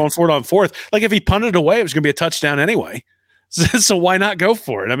from going for it on fourth, like if he punted away, it was going to be a touchdown anyway. So why not go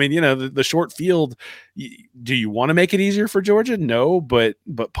for it? I mean, the short field, do you want to make it easier for Georgia? No, but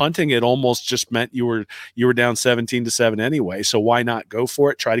punting it almost just meant you were down 17-7 anyway. So why not go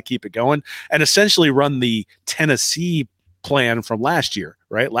for it? Try to keep it going and essentially run the Tennessee plan from last year,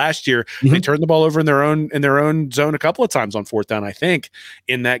 right? Last year, they turned the ball over in their own zone a couple of times on fourth down, I think,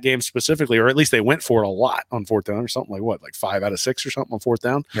 in that game specifically, or at least they went for it a lot on fourth down or something like 5 out of 6 or something on fourth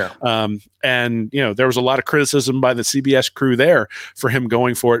down. Yeah. And, there was a lot of criticism by the CBS crew there for him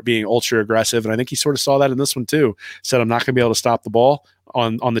going for it, being ultra aggressive. And I think he sort of saw that in this one too. Said, I'm not going to be able to stop the ball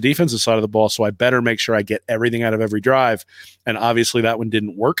on the defensive side of the ball, so I better make sure I get everything out of every drive. And obviously that one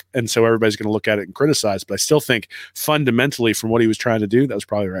didn't work, and so everybody's going to look at it and criticize. But I still think fundamentally from what he was trying to do, that was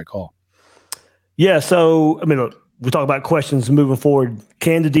probably the right call. Yeah, so, I mean, look, we talk about questions moving forward.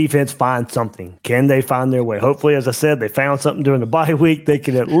 Can the defense find something? Can they find their way? Hopefully, as I said, they found something during the bye week they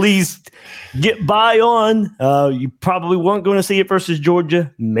can at least get by on. You probably weren't going to see it versus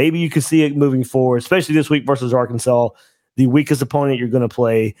Georgia. Maybe you could see it moving forward, especially this week versus Arkansas, the weakest opponent you're going to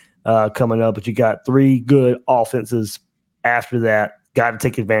play coming up. But you got 3 good offenses after that. Got to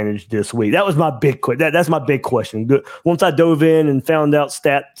take advantage this week. That was my big question. That's my big question. Good. Once I dove in and found out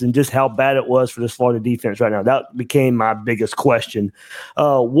stats and just how bad it was for this Florida defense right now, that became my biggest question.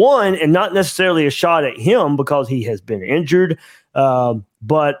 One, and not necessarily a shot at him because he has been injured,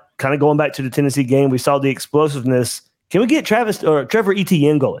 but kind of going back to the Tennessee game, we saw the explosiveness. Can we get Trevor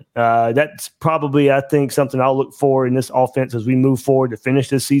Etienne going? That's probably, I think, something I'll look for in this offense as we move forward to finish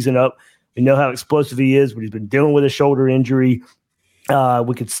this season up. We know how explosive he is, but he's been dealing with a shoulder injury.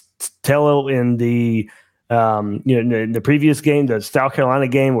 We could tell in the in the previous game, the South Carolina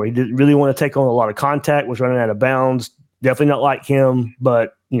game, where he didn't really want to take on a lot of contact, was running out of bounds. Definitely not like him,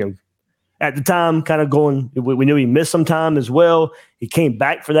 but at the time, kind of going. We knew he missed some time as well. He came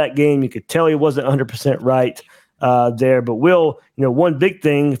back for that game. You could tell he wasn't 100% right there. But one big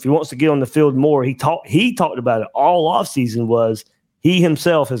thing, if he wants to get on the field more, he talked about it all offseason, was he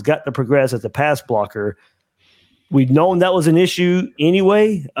himself has got to progress as a pass blocker. We'd known that was an issue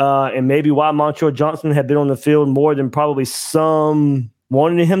anyway, and maybe why Montrell Johnson had been on the field more than probably some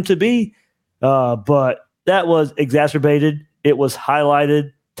wanted him to be. But that was exacerbated. It was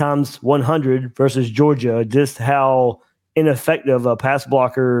highlighted times 100 versus Georgia, just how ineffective a pass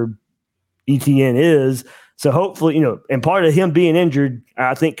blocker Etienne is. So hopefully, and part of him being injured,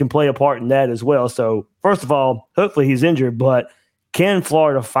 I think, can play a part in that as well. So first of all, hopefully he's injured, but can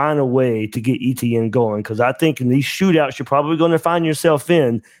Florida find a way to get Etienne going? Because I think in these shootouts, you're probably going to find yourself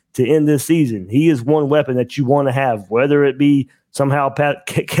in to end this season. He is one weapon that you want to have, whether it be somehow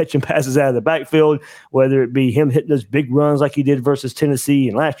catching passes out of the backfield, whether it be him hitting those big runs like he did versus Tennessee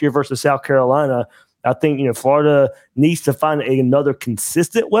and last year versus South Carolina. I think Florida needs to find another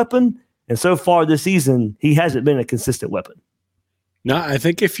consistent weapon. And so far this season, he hasn't been a consistent weapon. No, I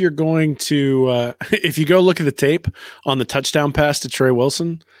think if you're going to, if you go look at the tape on the touchdown pass to Trey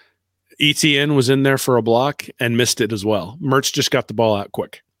Wilson, ETN was in there for a block and missed it as well. Mertz just got the ball out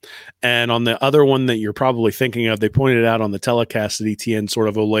quick. And on the other one that you're probably thinking of, they pointed out on the telecast that ETN sort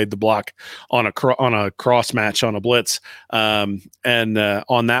of laid the block on a cross match on a blitz. And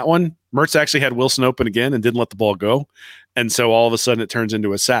on that one, Mertz actually had Wilson open again and didn't let the ball go. And so all of a sudden it turns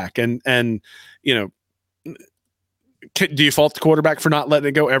into a sack. And you know, do you fault the quarterback for not letting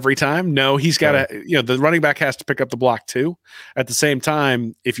it go every time? No, he's got to, the running back has to pick up the block too. At the same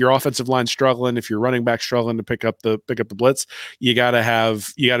time, if your offensive line's struggling, if your running back struggling to pick up the blitz, you got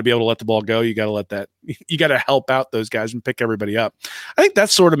to be able to let the ball go. You got to help out those guys and pick everybody up. I think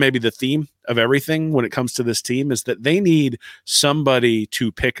that's sort of maybe the theme of everything when it comes to this team is that they need somebody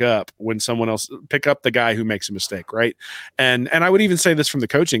to pick up when someone else pick up the guy who makes a mistake. Right. And I would even say this from the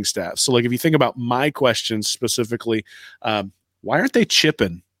coaching staff. So like, if you think about my questions specifically, why aren't they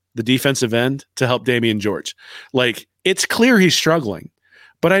chipping the defensive end to help Damian George? Like, it's clear he's struggling,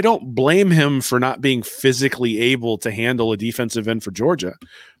 but I don't blame him for not being physically able to handle a defensive end for Georgia.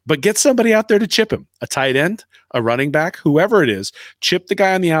 But get somebody out there to chip him, a tight end, a running back, whoever it is, chip the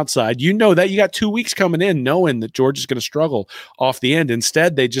guy on the outside. You know that you got 2 weeks coming in knowing that Georgia's going to struggle off the end.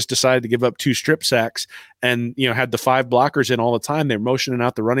 Instead, they just decided to give up 2 strip sacks and, had the 5 blockers in all the time. They're motioning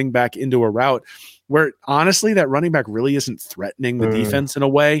out the running back into a route where honestly that running back really isn't threatening the defense in a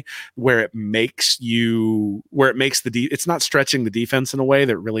way where it makes it's not stretching the defense in a way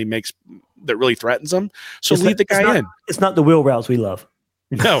that really threatens them. So leave the guy in. It's not the wheel routes we love.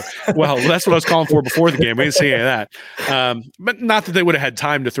 No, well, that's what I was calling for before the game. We didn't see any of that, but not that they would have had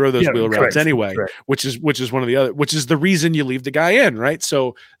time to throw those wheel routes anyway. Correct. Which is which is the reason you leave the guy in, right?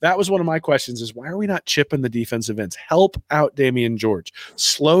 So that was one of my questions: is why are we not chipping the defensive ends? Help out Damian George,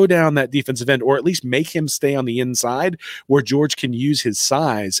 slow down that defensive end, or at least make him stay on the inside where George can use his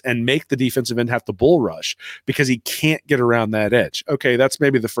size and make the defensive end have to bull rush because he can't get around that edge. Okay, that's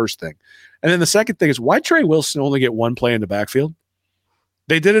maybe the first thing, and then the second thing is why Trey Wilson only get 1 play in the backfield.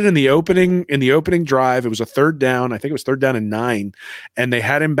 They did it in the opening drive. It was a 3rd down. I think it was 3rd down and 9. And they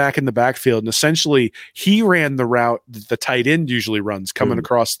had him back in the backfield. And essentially he ran the route that the tight end usually runs coming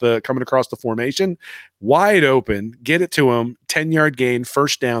across the formation, wide open, get it to him, 10-yard gain,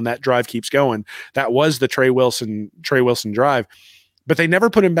 1st down. That drive keeps going. That was the Trey Wilson drive. But they never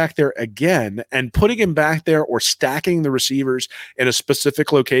put him back there again, and putting him back there or stacking the receivers in a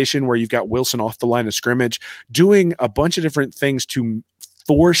specific location where you've got Wilson off the line of scrimmage, doing a bunch of different things to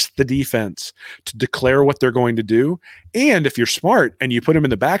force the defense to declare what they're going to do. And if you're smart and you put him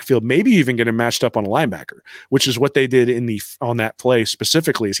in the backfield, maybe even get him matched up on a linebacker, which is what they did on that play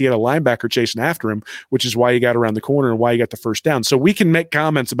specifically, is he had a linebacker chasing after him, which is why he got around the corner and why he got the 1st down. So we can make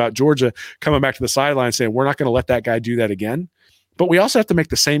comments about Georgia coming back to the sideline saying, we're not going to let that guy do that again. But we also have to make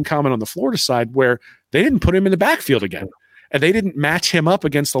the same comment on the Florida side where they didn't put him in the backfield again. And they didn't match him up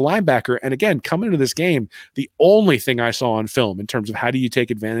against the linebacker. And again, coming into this game, the only thing I saw on film in terms of how do you take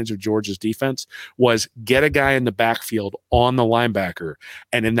advantage of Georgia's defense was get a guy in the backfield on the linebacker.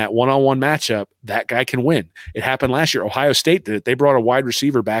 And in that one-on-one matchup, that guy can win. It happened last year. Ohio State did it. They brought a wide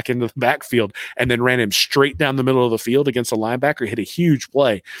receiver back into the backfield and then ran him straight down the middle of the field against a linebacker. He hit a huge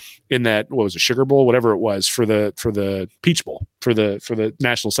play in that, what was it, Sugar Bowl, whatever it was, for the Peach Bowl, for the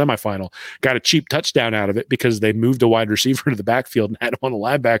national semifinal. Got a cheap touchdown out of it because they moved a wide receiver to the backfield and had him on the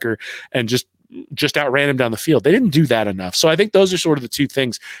linebacker and just outran him down the field. They didn't do that enough. So I think those are sort of the two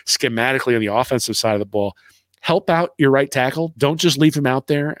things schematically on the offensive side of the ball. Help out your right tackle. Don't just leave him out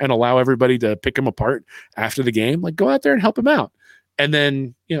there and allow everybody to pick him apart after the game. Like, go out there and help him out. And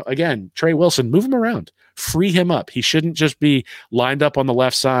then, again, Trey Wilson, move him around, free him up. He shouldn't just be lined up on the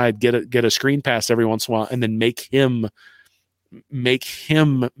left side, get a screen pass every once in a while, and then make him make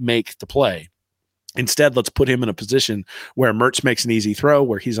the play. Instead, let's put him in a position where Mertz makes an easy throw,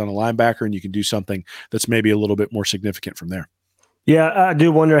 where he's on a linebacker, and you can do something that's maybe a little bit more significant from there. Yeah, I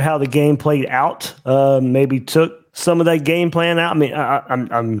do wonder how the game played out. Maybe took some of that game plan out. I mean,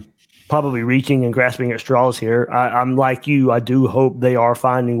 I'm probably reaching and grasping at straws here. I'm like you. I do hope they are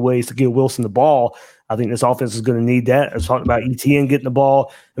finding ways to give Wilson the ball. I think this offense is going to need that. I was talking about ETN getting the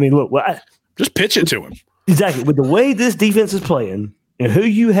ball. I mean, look, just pitch it to him. Exactly. With the way this defense is playing and who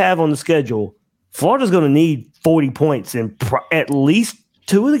you have on the schedule, Florida's going to need 40 points in at least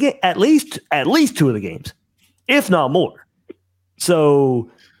 2 of the games. At least 2 of the games, if not more.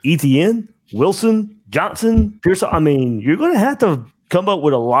 So ETN, Wilson, Johnson, Pierce. I mean, you're going to have to come up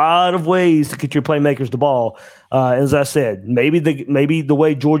with a lot of ways to get your playmakers the ball. As I said, maybe the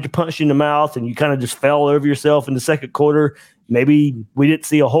way Georgia punched you in the mouth and you kind of just fell over yourself in the second quarter. Maybe we didn't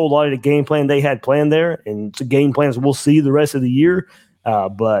see a whole lot of the game plan they had planned there, and the game plans we'll see the rest of the year.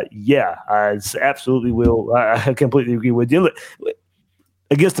 But yeah, I absolutely will. I completely agree with you. Look,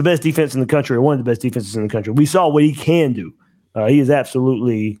 against the best defense in the country, or one of the best defenses in the country, we saw what he can do. He is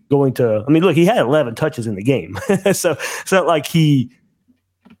absolutely going to. I mean, look, he had 11 touches in the game, so it's not like he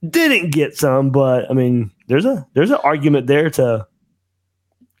didn't get some. But I mean, there's an argument there to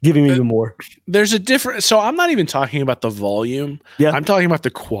give him even more. There's a different. So I'm not even talking about the volume. Yeah. I'm talking about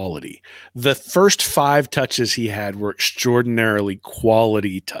the quality. The first 5 touches he had were extraordinarily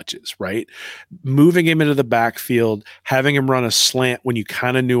quality touches, right? Moving him into the backfield, having him run a slant when you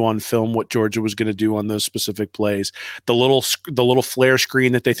kind of knew on film what Georgia was going to do on those specific plays. The little flare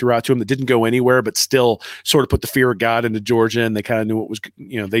screen that they threw out to him that didn't go anywhere, but still sort of put the fear of God into Georgia, and they kind of knew what was,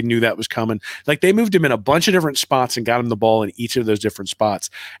 they knew that was coming. Like, they moved him in a bunch of different spots and got him the ball in each of those different spots.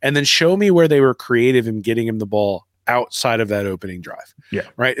 And then show me where they were creative in getting him the ball outside of that opening drive. Yeah.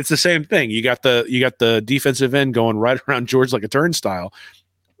 Right. It's the same thing. You got the defensive end going right around George like a turnstile.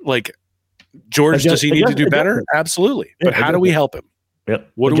 Like, George, does he need to do better? Absolutely. But how do we help him?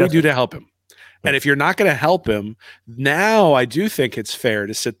 Yep. What do we do to help him? And if you're not going to help him, now I do think it's fair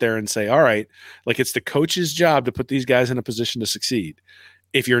to sit there and say, all right, like, it's the coach's job to put these guys in a position to succeed.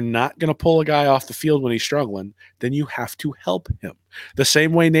 If you're not going to pull a guy off the field when he's struggling, then you have to help him. The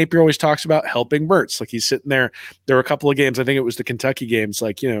same way Napier always talks about helping Mertz. Like, he's sitting there. There were a couple of games, I think it was the Kentucky games,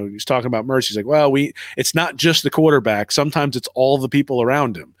 like, he's talking about Mertz. He's like, well, it's not just the quarterback. Sometimes it's all the people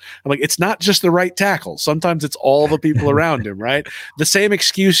around him. I'm like, it's not just the right tackle. Sometimes it's all the people around him, right? The same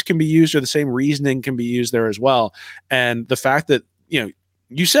excuse can be used, or the same reasoning can be used there as well. And the fact that,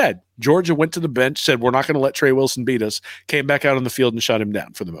 you said Georgia went to the bench, said, we're not going to let Trey Wilson beat us, came back out on the field and shut him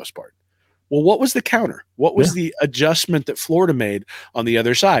down for the most part. Well, what was the counter? What was the adjustment that Florida made on the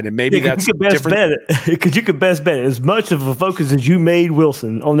other side? And maybe that's different. Because you could best bet it. As much of a focus as you made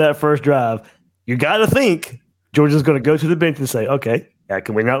Wilson on that first drive, you got to think Georgia's going to go to the bench and say, okay,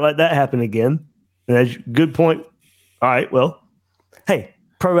 can we not let that happen again? And that's a good point. All right, well, hey,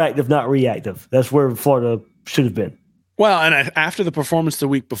 proactive, not reactive. That's where Florida should have been. Well, and after the performance the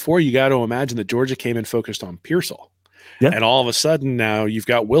week before, you got to imagine that Georgia came in focused on Pearsall. Yeah. And all of a sudden now you've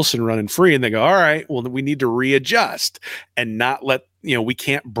got Wilson running free, and they go, all right, well, we need to readjust and not let, we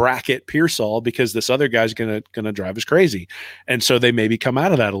can't bracket Pearsall because this other guy's going to drive us crazy. And so they maybe come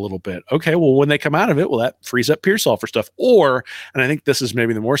out of that a little bit. Okay, well, when they come out of it, well, that frees up Pearsall for stuff. Or, and I think this is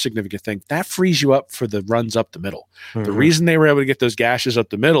maybe the more significant thing, that frees you up for the runs up the middle. Mm-hmm. The reason they were able to get those gashes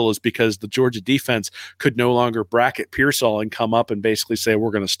up the middle is because the Georgia defense could no longer bracket Pearsall and come up and basically say, we're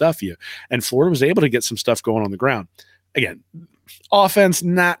going to stuff you. And Florida was able to get some stuff going on the ground. Again, offense,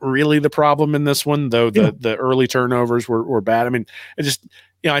 not really the problem in this one, though the early turnovers were bad. I mean,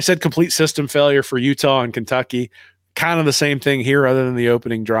 I said complete system failure for Utah and Kentucky. Kind of the same thing here other than the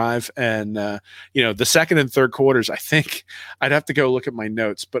opening drive. And, the second and third quarters, I think I'd have to go look at my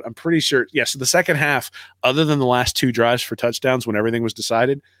notes, but I'm pretty sure, so the second half, other than the last 2 drives for touchdowns when everything was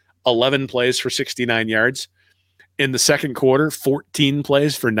decided, 11 plays for 69 yards. In the second quarter, 14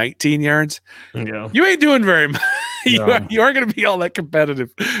 plays for 19 yards. Yeah. You ain't doing very much. You aren't going to be all that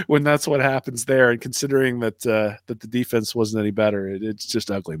competitive when that's what happens there. And considering that the defense wasn't any better, it's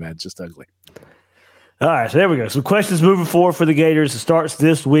just ugly, man. It's just ugly. All right, so there we go. Some questions moving forward for the Gators. It starts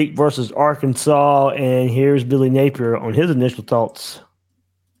this week versus Arkansas, and here's Billy Napier on his initial thoughts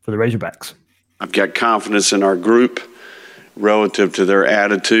for the Razorbacks. I've got confidence in our group relative to their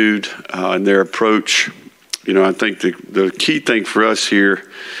attitude and their approach. I think the key thing for us here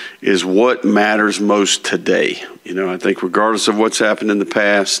is what matters most today. I think regardless of what's happened in the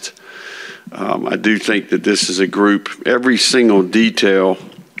past, I do think that this is a group, every single detail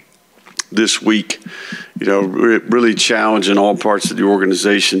this week, really challenging all parts of the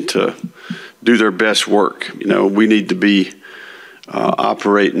organization to do their best work. We need to be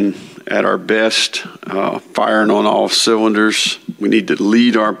operating at our best, firing on all cylinders. We need to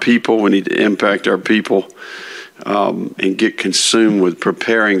lead our people. We need to impact our people and get consumed with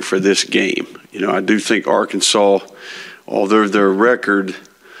preparing for this game. I do think Arkansas, although their record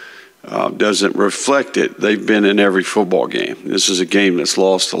doesn't reflect it, they've been in every football game. This is a game that's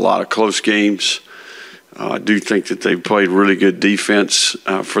lost a lot of close games. I do think that they've played really good defense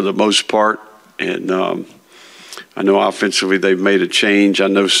for the most part. And I know offensively they've made a change. I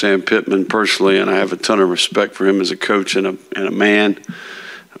know Sam Pittman personally, and I have a ton of respect for him as a coach and a man.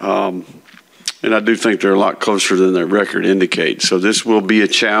 And I do think they're a lot closer than their record indicates. So this will be a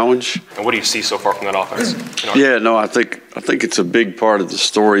challenge. And what do you see so far from that offense? Yeah, no, I think it's a big part of the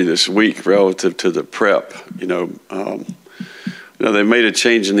story this week relative to the prep. They made a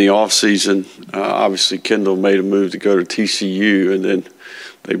change in the offseason. Obviously, Kendall made a move to go to TCU, and then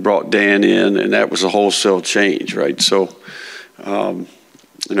they brought Dan in, and that was a wholesale change, right? So,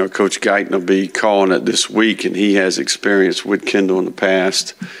 Coach Guyton will be calling it this week, and he has experience with Kendall in the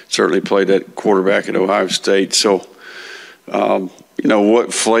past. Certainly played at quarterback at Ohio State. So,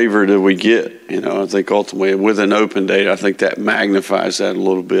 what flavor do we get? I think ultimately with an open date, I think that magnifies that a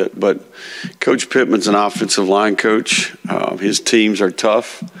little bit. But Coach Pittman's an offensive line coach. His teams are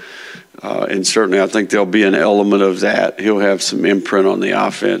tough. And certainly I think there'll be an element of that. He'll have some imprint on the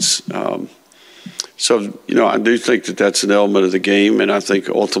offense. So, I do think that that's an element of the game. And I think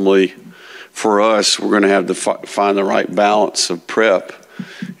ultimately for us, we're going to have to find the right balance of prep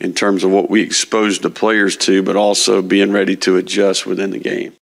in terms of what we expose the players to, but also being ready to adjust within the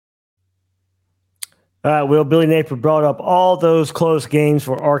game. All right, Will, Billy Napier brought up all those close games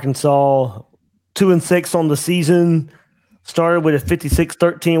for Arkansas. 2-6 on the season. Started with a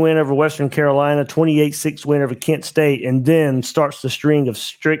 56-13 win over Western Carolina, 28-6 win over Kent State, and then starts the string of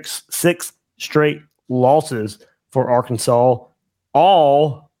 6 straight losses for Arkansas,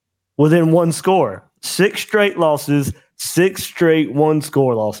 all within one score. 6 straight losses, 6 straight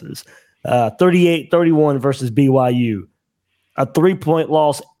one-score losses. 38-31 versus BYU. A 3-point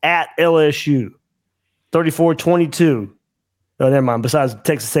loss at LSU. 34-22. Oh, never mind. Besides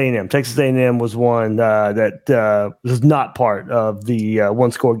Texas A&M. Texas A&M was one that was not part of the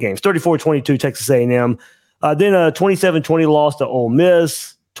one-score games. 34-22 Texas A&M. Then a 27-20 loss to Ole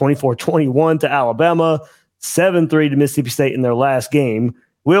Miss. 24-21 to Alabama. 7-3 to Mississippi State in their last game.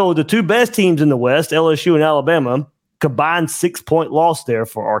 Will, the two best teams in the West, LSU and Alabama, combined 6-point loss there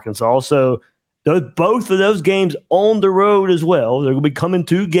for Arkansas. So both of those games on the road as well. They're going to be coming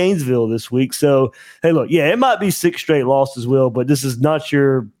to Gainesville this week. So, hey, look, yeah, it might be 6 straight losses, Will, but this is not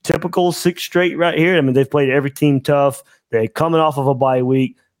your typical 6 straight right here. I mean, they've played every team tough. They're coming off of a bye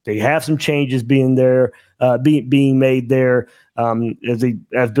week. They have some changes being there, being made there.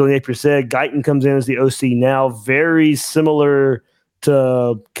 As Billy Napier said, Guyton comes in as the OC now, very similar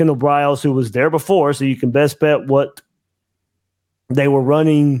to Kendall Briles, who was there before. So you can best bet what they were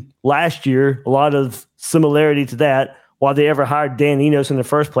running last year. A lot of similarity to that. Why they ever hired Dan Enos in the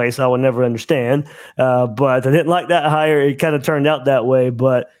first place, I would never understand. But I didn't like that hire. It kind of turned out that way.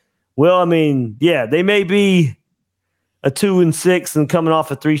 But, well, I mean, yeah, they may be a 2-6 and coming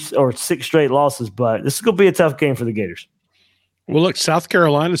off of 3 or 6 straight losses, but this is going to be a tough game for the Gators. Well, look, South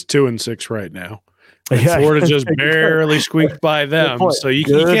Carolina's 2-6 right now. And Florida just barely squeaked by them. So you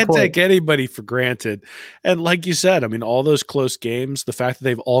can't take anybody for granted. And like you said, I mean, all those close games, the fact that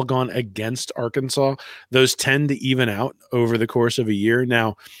they've all gone against Arkansas, those tend to even out over the course of a year.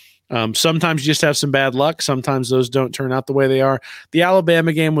 Now, sometimes you just have some bad luck. Sometimes those don't turn out the way they are. The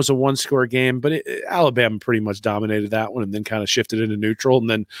Alabama game was a 1-score game, but Alabama pretty much dominated that one and then kind of shifted into neutral. And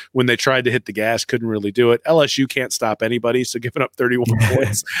then when they tried to hit the gas, couldn't really do it. LSU can't stop anybody, so giving up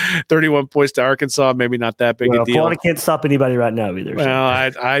 31 points to Arkansas, maybe not that big a deal. Florida can't stop anybody right now either.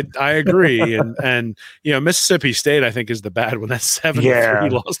 Well, I agree. and Mississippi State, I think, is the bad one. That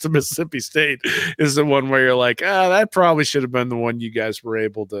 7-3 loss to Mississippi State is the one where you're like, that probably should have been the one you guys were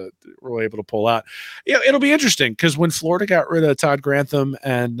able to pull out. It'll be interesting because when Florida got rid of Todd Grantham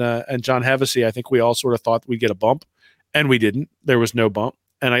and John Hevesy, I think we all sort of thought we'd get a bump, and we didn't. There was no bump.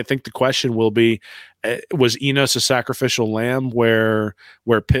 And I think the question will be, was Enos a sacrificial lamb where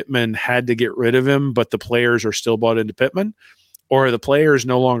Pittman had to get rid of him, but the players are still bought into Pittman? Or are the players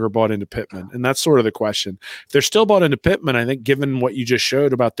no longer bought into Pittman? And that's sort of the question. If they're still bought into Pittman, I think given what you just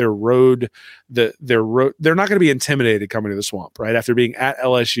showed about their road, they're not going to be intimidated coming to the Swamp, right? After being at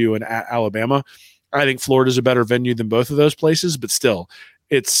LSU and at Alabama, I think Florida's a better venue than both of those places, but still,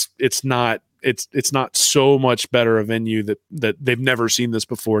 it's not so much better a venue that they've never seen this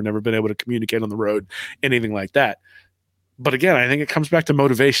before, never been able to communicate on the road, anything like that. But again, I think it comes back to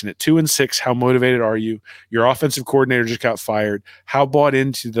motivation. At 2-6, how motivated are you? Your offensive coordinator just got fired. How bought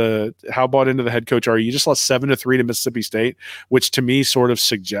into the head coach are you? You just lost 7-3 to Mississippi State, which to me sort of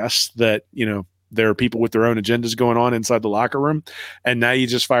suggests that, there are people with their own agendas going on inside the locker room. And now you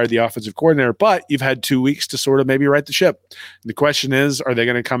just fired the offensive coordinator, but you've had 2 weeks to sort of maybe right the ship. And the question is, are they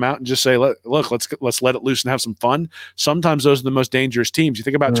going to come out and just say, look, let's let it loose and have some fun? Sometimes those are the most dangerous teams. You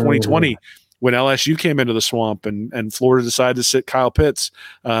think about 2020 when LSU came into the Swamp and Florida decided to sit Kyle Pitts,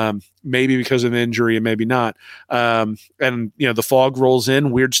 maybe because of an injury and maybe not. And the fog rolls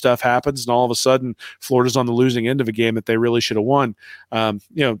in, weird stuff happens, and all of a sudden Florida's on the losing end of a game that they really should have won.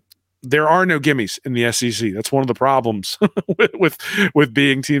 there are no gimmies in the SEC. That's one of the problems with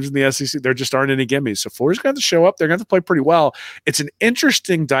being teams in the SEC. There just aren't any gimmies. So Florida's going to show up. They're going to play pretty well. It's an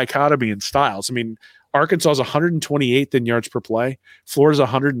interesting dichotomy in styles. I mean, Arkansas is 128th in yards per play. Florida's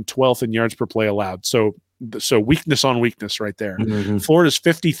 112th in yards per play allowed. So weakness on weakness right there. Mm-hmm. Florida's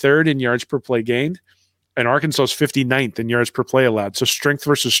 53rd in yards per play gained, and Arkansas is 59th in yards per play allowed. So strength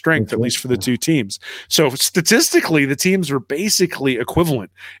versus strength, at least for the two teams. So statistically, the teams are basically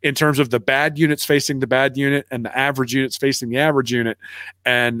equivalent in terms of the bad units facing the bad unit and the average units facing the average unit.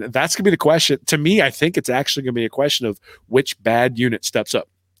 And that's going to be the question. To me, I think it's actually going to be a question of which bad unit steps up.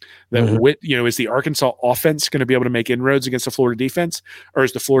 That is the Arkansas offense going to be able to make inroads against the Florida defense, or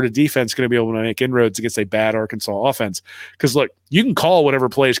is the Florida defense going to be able to make inroads against a bad Arkansas offense? Because look, you can call whatever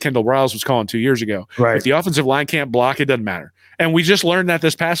plays Kendall Riles was calling 2 years ago. Right. If the offensive line can't block, it doesn't matter. And we just learned that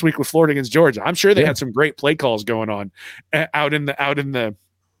this past week with Florida against Georgia. I'm sure they had some great play calls going on out in the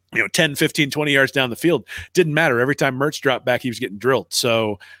 10, 15, 20 yards down the field. Didn't matter. Every time Mertz dropped back, he was getting drilled.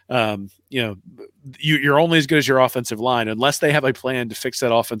 So, you're only as good as your offensive line. Unless they have a plan to fix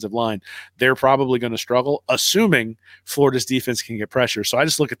that offensive line, they're probably going to struggle, assuming Florida's defense can get pressure. So I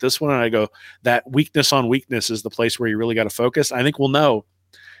just look at this one and I go, that weakness on weakness is the place where you really got to focus. I think we'll know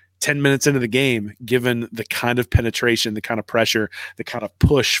 10 minutes into the game, given the kind of penetration, the kind of pressure, the kind of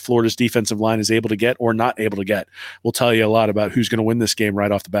push Florida's defensive line is able to get or not able to get. Will tell you a lot about who's going to win this game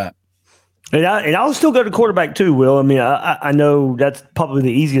right off the bat. And I'll still go to quarterback too, Will. I mean, I know that's probably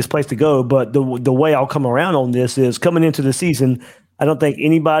the easiest place to go, but the way I'll come around on this is coming into the season, I don't think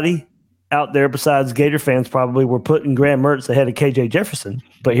anybody out there besides Gator fans probably were putting Graham Mertz ahead of KJ Jefferson.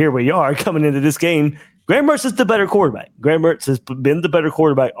 But here we are coming into this game. Graham Mertz is the better quarterback. Graham Mertz has been the better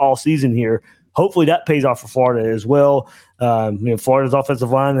quarterback all season here. Hopefully that pays off for Florida as well. Florida's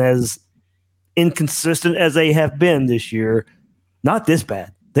offensive line, as inconsistent as they have been this year, not this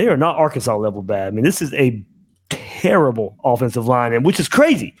bad. They are not Arkansas level bad. I mean, this is a terrible offensive line, and which is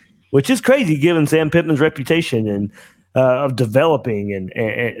crazy given Sam Pittman's reputation and of developing and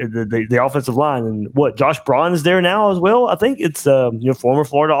the offensive line. And what, Josh Braun is there now as well. I think it's former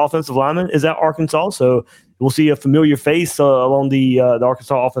Florida offensive lineman is at Arkansas, so we'll see a familiar face along the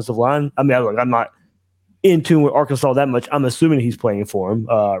Arkansas offensive line. I mean, look, I'm not in tune with Arkansas that much. I'm assuming he's playing for him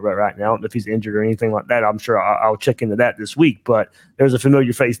right now. If he's injured or anything like that, I'm sure I'll check into that this week. But there's a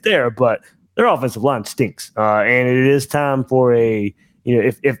familiar face there. But their offensive line stinks, and it is time for if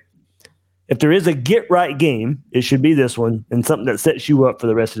there is a get right game, it should be this one, and something that sets you up for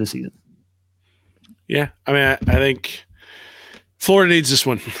the rest of the season. Yeah, I mean, I think Florida needs this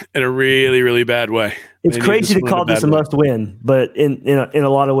one in a really, really bad way. It's crazy to call this a must win, but in a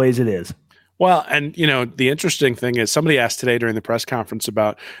lot of ways it is. Well, and, the interesting thing is somebody asked today during the press conference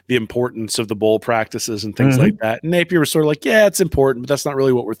about the importance of the bowl practices and things like that. And Napier was sort of like, yeah, it's important, but that's not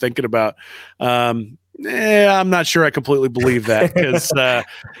really what we're thinking about. I'm not sure I completely believe that because,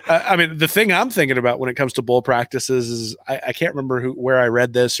 the thing I'm thinking about when it comes to bowl practices is I can't remember where I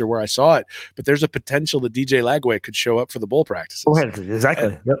read this or where I saw it, but there's a potential that DJ Lagway could show up for the bowl practices.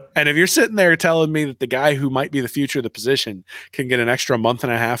 Exactly. And if you're sitting there telling me that the guy who might be the future of the position can get an extra month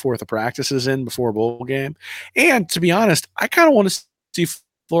and a half worth of practices in before a bowl game, and to be honest, I kind of want to see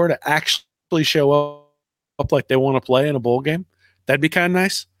Florida actually show up like they want to play in a bowl game. That'd be kind of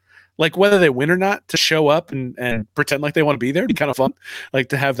nice. Like whether they win or not, to show up and pretend like they want to be there would be kind of fun, like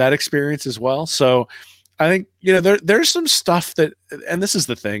to have that experience as well. So I think, there's some stuff that, and this is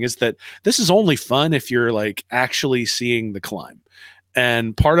the thing, is that this is only fun if you're like actually seeing the climb.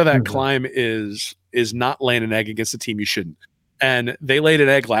 And part of that climb is not laying an egg against a team you shouldn't. And they laid an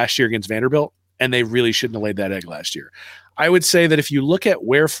egg last year against Vanderbilt, and they really shouldn't have laid that egg last year. I would say that if you look at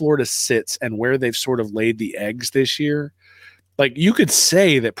where Florida sits and where they've sort of laid the eggs this year, like you could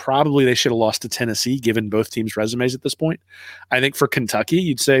say that probably they should have lost to Tennessee given both teams' resumes at this point. I think for Kentucky,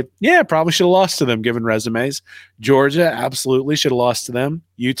 you'd say, yeah, probably should have lost to them given resumes. Georgia, absolutely should have lost to them.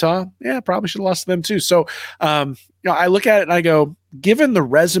 Utah, yeah, probably should have lost to them too. So, I look at it and I go, given the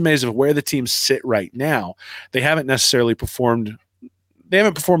resumes of where the teams sit right now, they haven't necessarily performed. They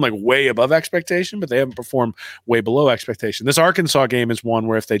haven't performed like way above expectation, but they haven't performed way below expectation. This Arkansas game is one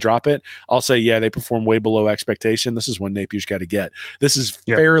where if they drop it, I'll say, yeah, they perform way below expectation. This is one Napier's got to get. This is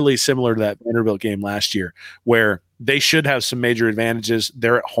fairly similar to that Vanderbilt game last year where they should have some major advantages.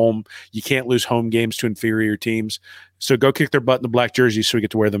 They're at home. You can't lose home games to inferior teams. So go kick their butt in the black jersey so we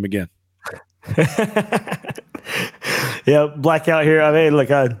get to wear them again. Yeah, blackout here. I mean,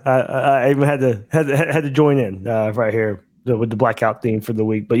 look, I even had to join in right here with the blackout theme for the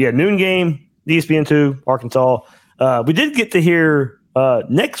week. But yeah, noon game, ESPN2, Arkansas. We did get to hear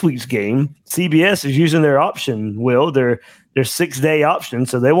next week's game, CBS is using their option, their 6-day option.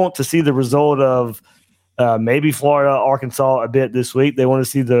 So they want to see the result of maybe Florida, Arkansas a bit this week. They want to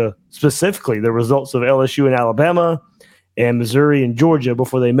see specifically the results of LSU and Alabama and Missouri and Georgia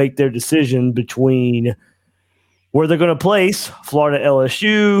before they make their decision between where they're going to place Florida,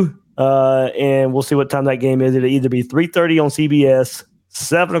 LSU, and we'll see what time that game is. It'll either be 3:30 on CBS,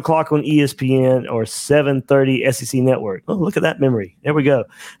 7 o'clock on ESPN, or 7:30 SEC Network. Oh, look at that memory. There we go.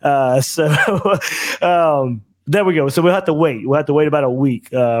 There we go. So we'll have to wait. We'll have to wait about a week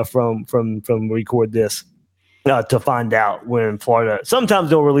from record this to find out when Florida. Sometimes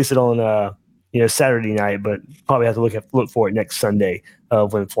they'll release it on Saturday night, but probably have to look for it next Sunday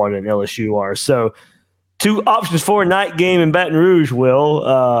when Florida and LSU are. So 2 options for a night game in Baton Rouge,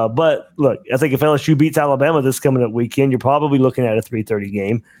 but look, I think if LSU beats Alabama this coming up weekend, you're probably looking at a 3:30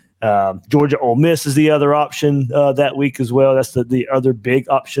 game. Georgia Ole Miss is the other option that week as well. That's the other big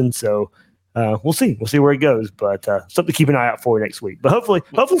option. So we'll see. We'll see where it goes, but something to keep an eye out for next week. But hopefully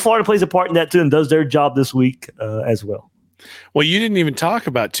Florida plays a part in that too and does their job this week as well. Well, you didn't even talk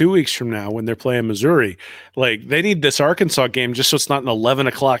about 2 weeks from now when they're playing Missouri. Like, they need this Arkansas game just so it's not an 11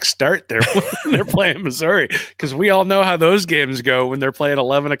 o'clock start there when they're playing Missouri, because we all know how those games go when they're playing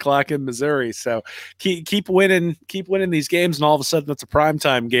 11 o'clock in Missouri. So keep winning these games, and all of a sudden it's a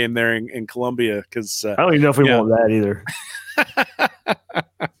primetime game there in Columbia. Because I don't even know if we want that either.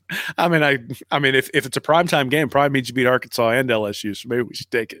 I mean, if it's a primetime game, probably means you beat Arkansas and LSU, so maybe we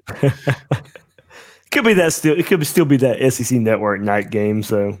should take it. Could be that still. It could still be that SEC Network night game.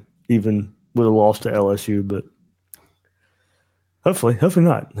 So even with a loss to LSU, but hopefully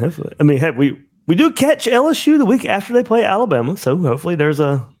not. Hopefully, I mean, hey, we do catch LSU the week after they play Alabama. So hopefully there's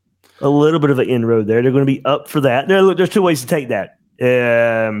a little bit of an inroad there. They're going to be up for that. There's 2 ways to take that.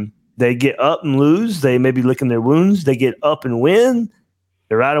 They get up and lose. They may be licking their wounds. They get up and win.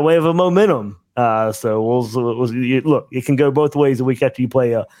 They're out of way of a momentum. So we'll look, it can go both ways the week after you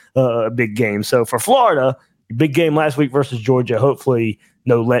play a big game. So for Florida, big game last week versus Georgia, hopefully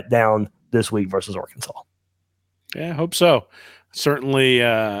no letdown this week versus Arkansas. Yeah, I hope so. Certainly,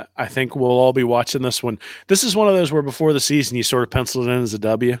 I think we'll all be watching this one. This is one of those where before the season you sort of penciled it in as a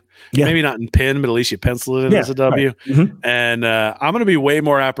W. Yeah. Maybe not in pin, but at least you penciled it in as a W. Right. Mm-hmm. And I'm going to be way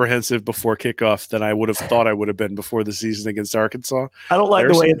more apprehensive before kickoff than I would have thought I would have been before the season against Arkansas. I don't like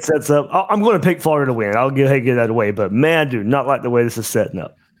the way it sets up. I'm going to pick Florida to win. I'll get that away. But, man, I do not like the way this is setting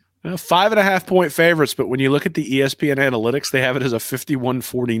up. 5.5 point favorites, but when you look at the ESPN analytics, they have it as a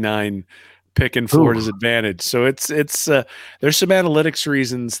 51-49 picking Florida's advantage. So it's there's some analytics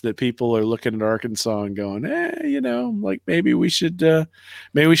reasons that people are looking at Arkansas and going, like maybe we should at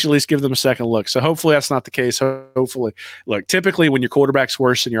least give them a second look. So hopefully that's not the case. Hopefully, look, typically when your quarterback's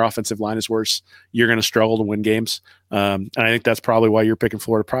worse and your offensive line is worse, you're going to struggle to win games. And I think that's probably why you're picking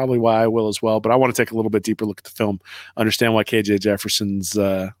Florida, probably why I will as well. But I want to take a little bit deeper look at the film, understand why KJ Jefferson's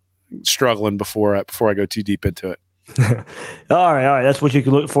struggling before I go too deep into it. All right. That's what you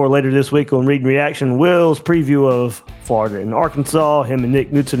can look for later this week on Read and Reaction. Will's preview of Florida and Arkansas. Him and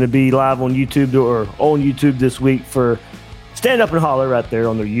Nick Knudsen to be live on YouTube this week for Stand Up and Holler right there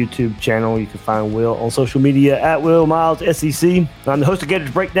on their YouTube channel. You can find Will on social media at Will Miles SEC. I'm the host of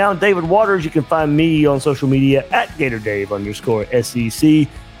Gators Breakdown, David Waters. You can find me on social media at GatorDave_SEC.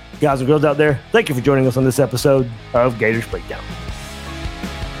 Guys and girls out there, thank you for joining us on this episode of Gators Breakdown.